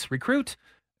yes, recruit,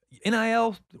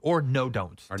 NIL, or no,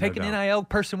 don't. Take an NIL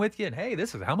person with you, and hey,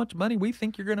 this is how much money we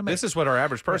think you're going to make. This is what our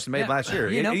average person made last year.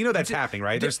 You know that's happening,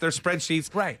 right? There's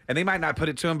spreadsheets, right? And they might not put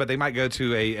it to them, but they might go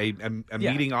to a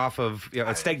meeting off of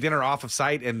a steak dinner off of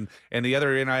site, and the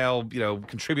other NIL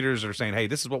contributors are saying, hey,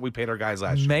 this is what we paid our guys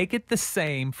last year. Make it the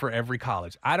same for every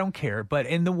college. I don't care, but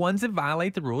the ones that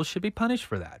violate the rules should be punished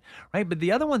for that, right? But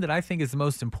the other one that I think is the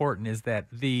most important is that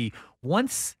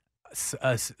once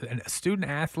a student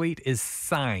athlete is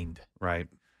signed, right,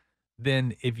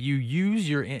 then if you use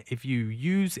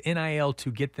NIL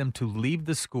to get them to leave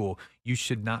the school, you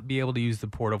should not be able to use the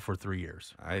portal for 3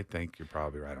 years. I think you're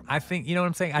probably right on that. I think, you know what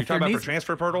I'm saying? You're talking about for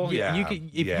transfer portal? Yeah.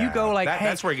 You go like, hey,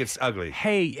 that's where it gets ugly.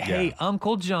 Hey,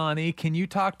 Uncle Johnny, can you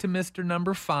talk to Mr.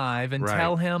 Number 5 and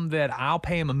tell him that I'll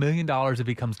pay him $1 million if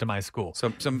he comes to my school? So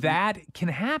that can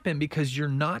happen because you're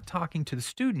not talking to the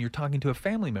student, you're talking to a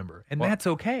family member, and that's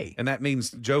okay. And that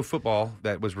means Joe Football,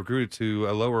 that was recruited to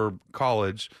a lower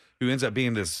college, who ends up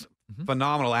being this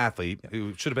phenomenal athlete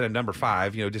who should have been a number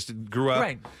 5, just grew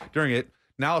up during it.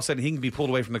 Now all of a sudden he can be pulled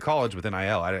away from the college with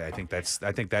NIL. I think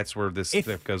that's where this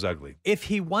stuff goes ugly. If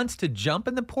he wants to jump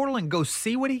in the portal and go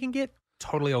see what he can get,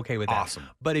 totally okay with that. Awesome.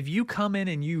 But if you come in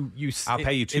and I'll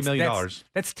pay you $2 million.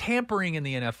 That's tampering in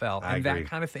the NFL and that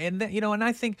kind of thing. And and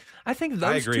I think those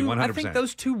I agree, 100%. I think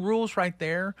those two rules right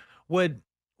there would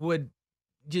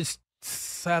just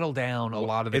settle down a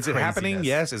lot of the craziness. Is it happening?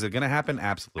 Yes. Is it going to happen?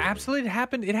 Absolutely. Absolutely.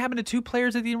 It happened to 2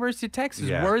 players at the University of Texas,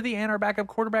 Worthy and our backup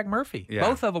quarterback Murphy. Yeah.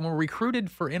 Both of them were recruited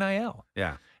for NIL.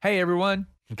 Yeah. Hey, everyone.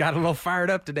 Got a little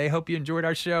fired up today. Hope you enjoyed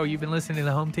our show. You've been listening to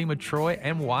the home team with Troy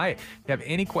and Wyatt. If you have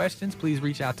any questions, please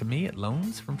reach out to me at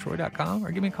loansfromtroy.com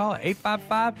or give me a call at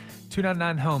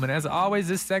 855-299-HOME. And as always,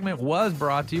 this segment was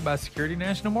brought to you by Security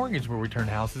National Mortgage, where we turn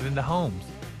houses into homes.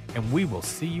 And we will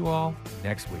see you all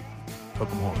next week. Hook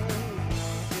 'em home.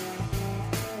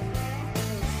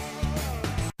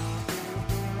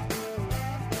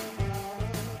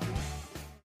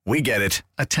 We get it.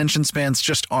 Attention spans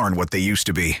just aren't what they used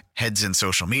to be. Heads in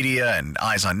social media and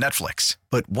eyes on Netflix.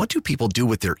 But what do people do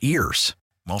with their ears?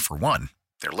 Well, for one,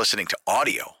 they're listening to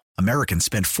audio. Americans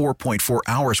spend 4.4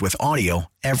 hours with audio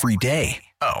every day.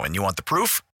 Oh, and you want the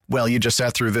proof? Well, you just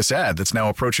sat through this ad that's now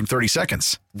approaching 30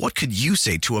 seconds. What could you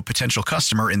say to a potential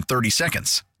customer in 30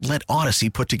 seconds? Let Odyssey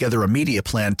put together a media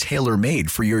plan tailor-made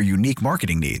for your unique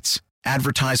marketing needs.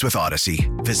 Advertise with Odyssey.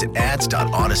 Visit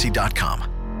ads.odyssey.com.